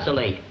 we'll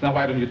oscillate. Now,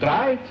 why don't you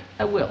try it?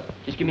 I will.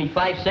 Just give me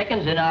 5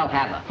 seconds and I'll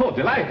have her. Oh,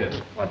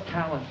 delighted. What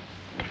talent.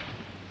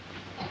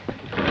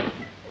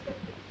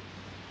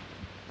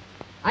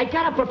 I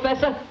got her,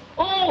 Professor.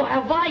 Oh,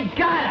 have I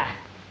got her?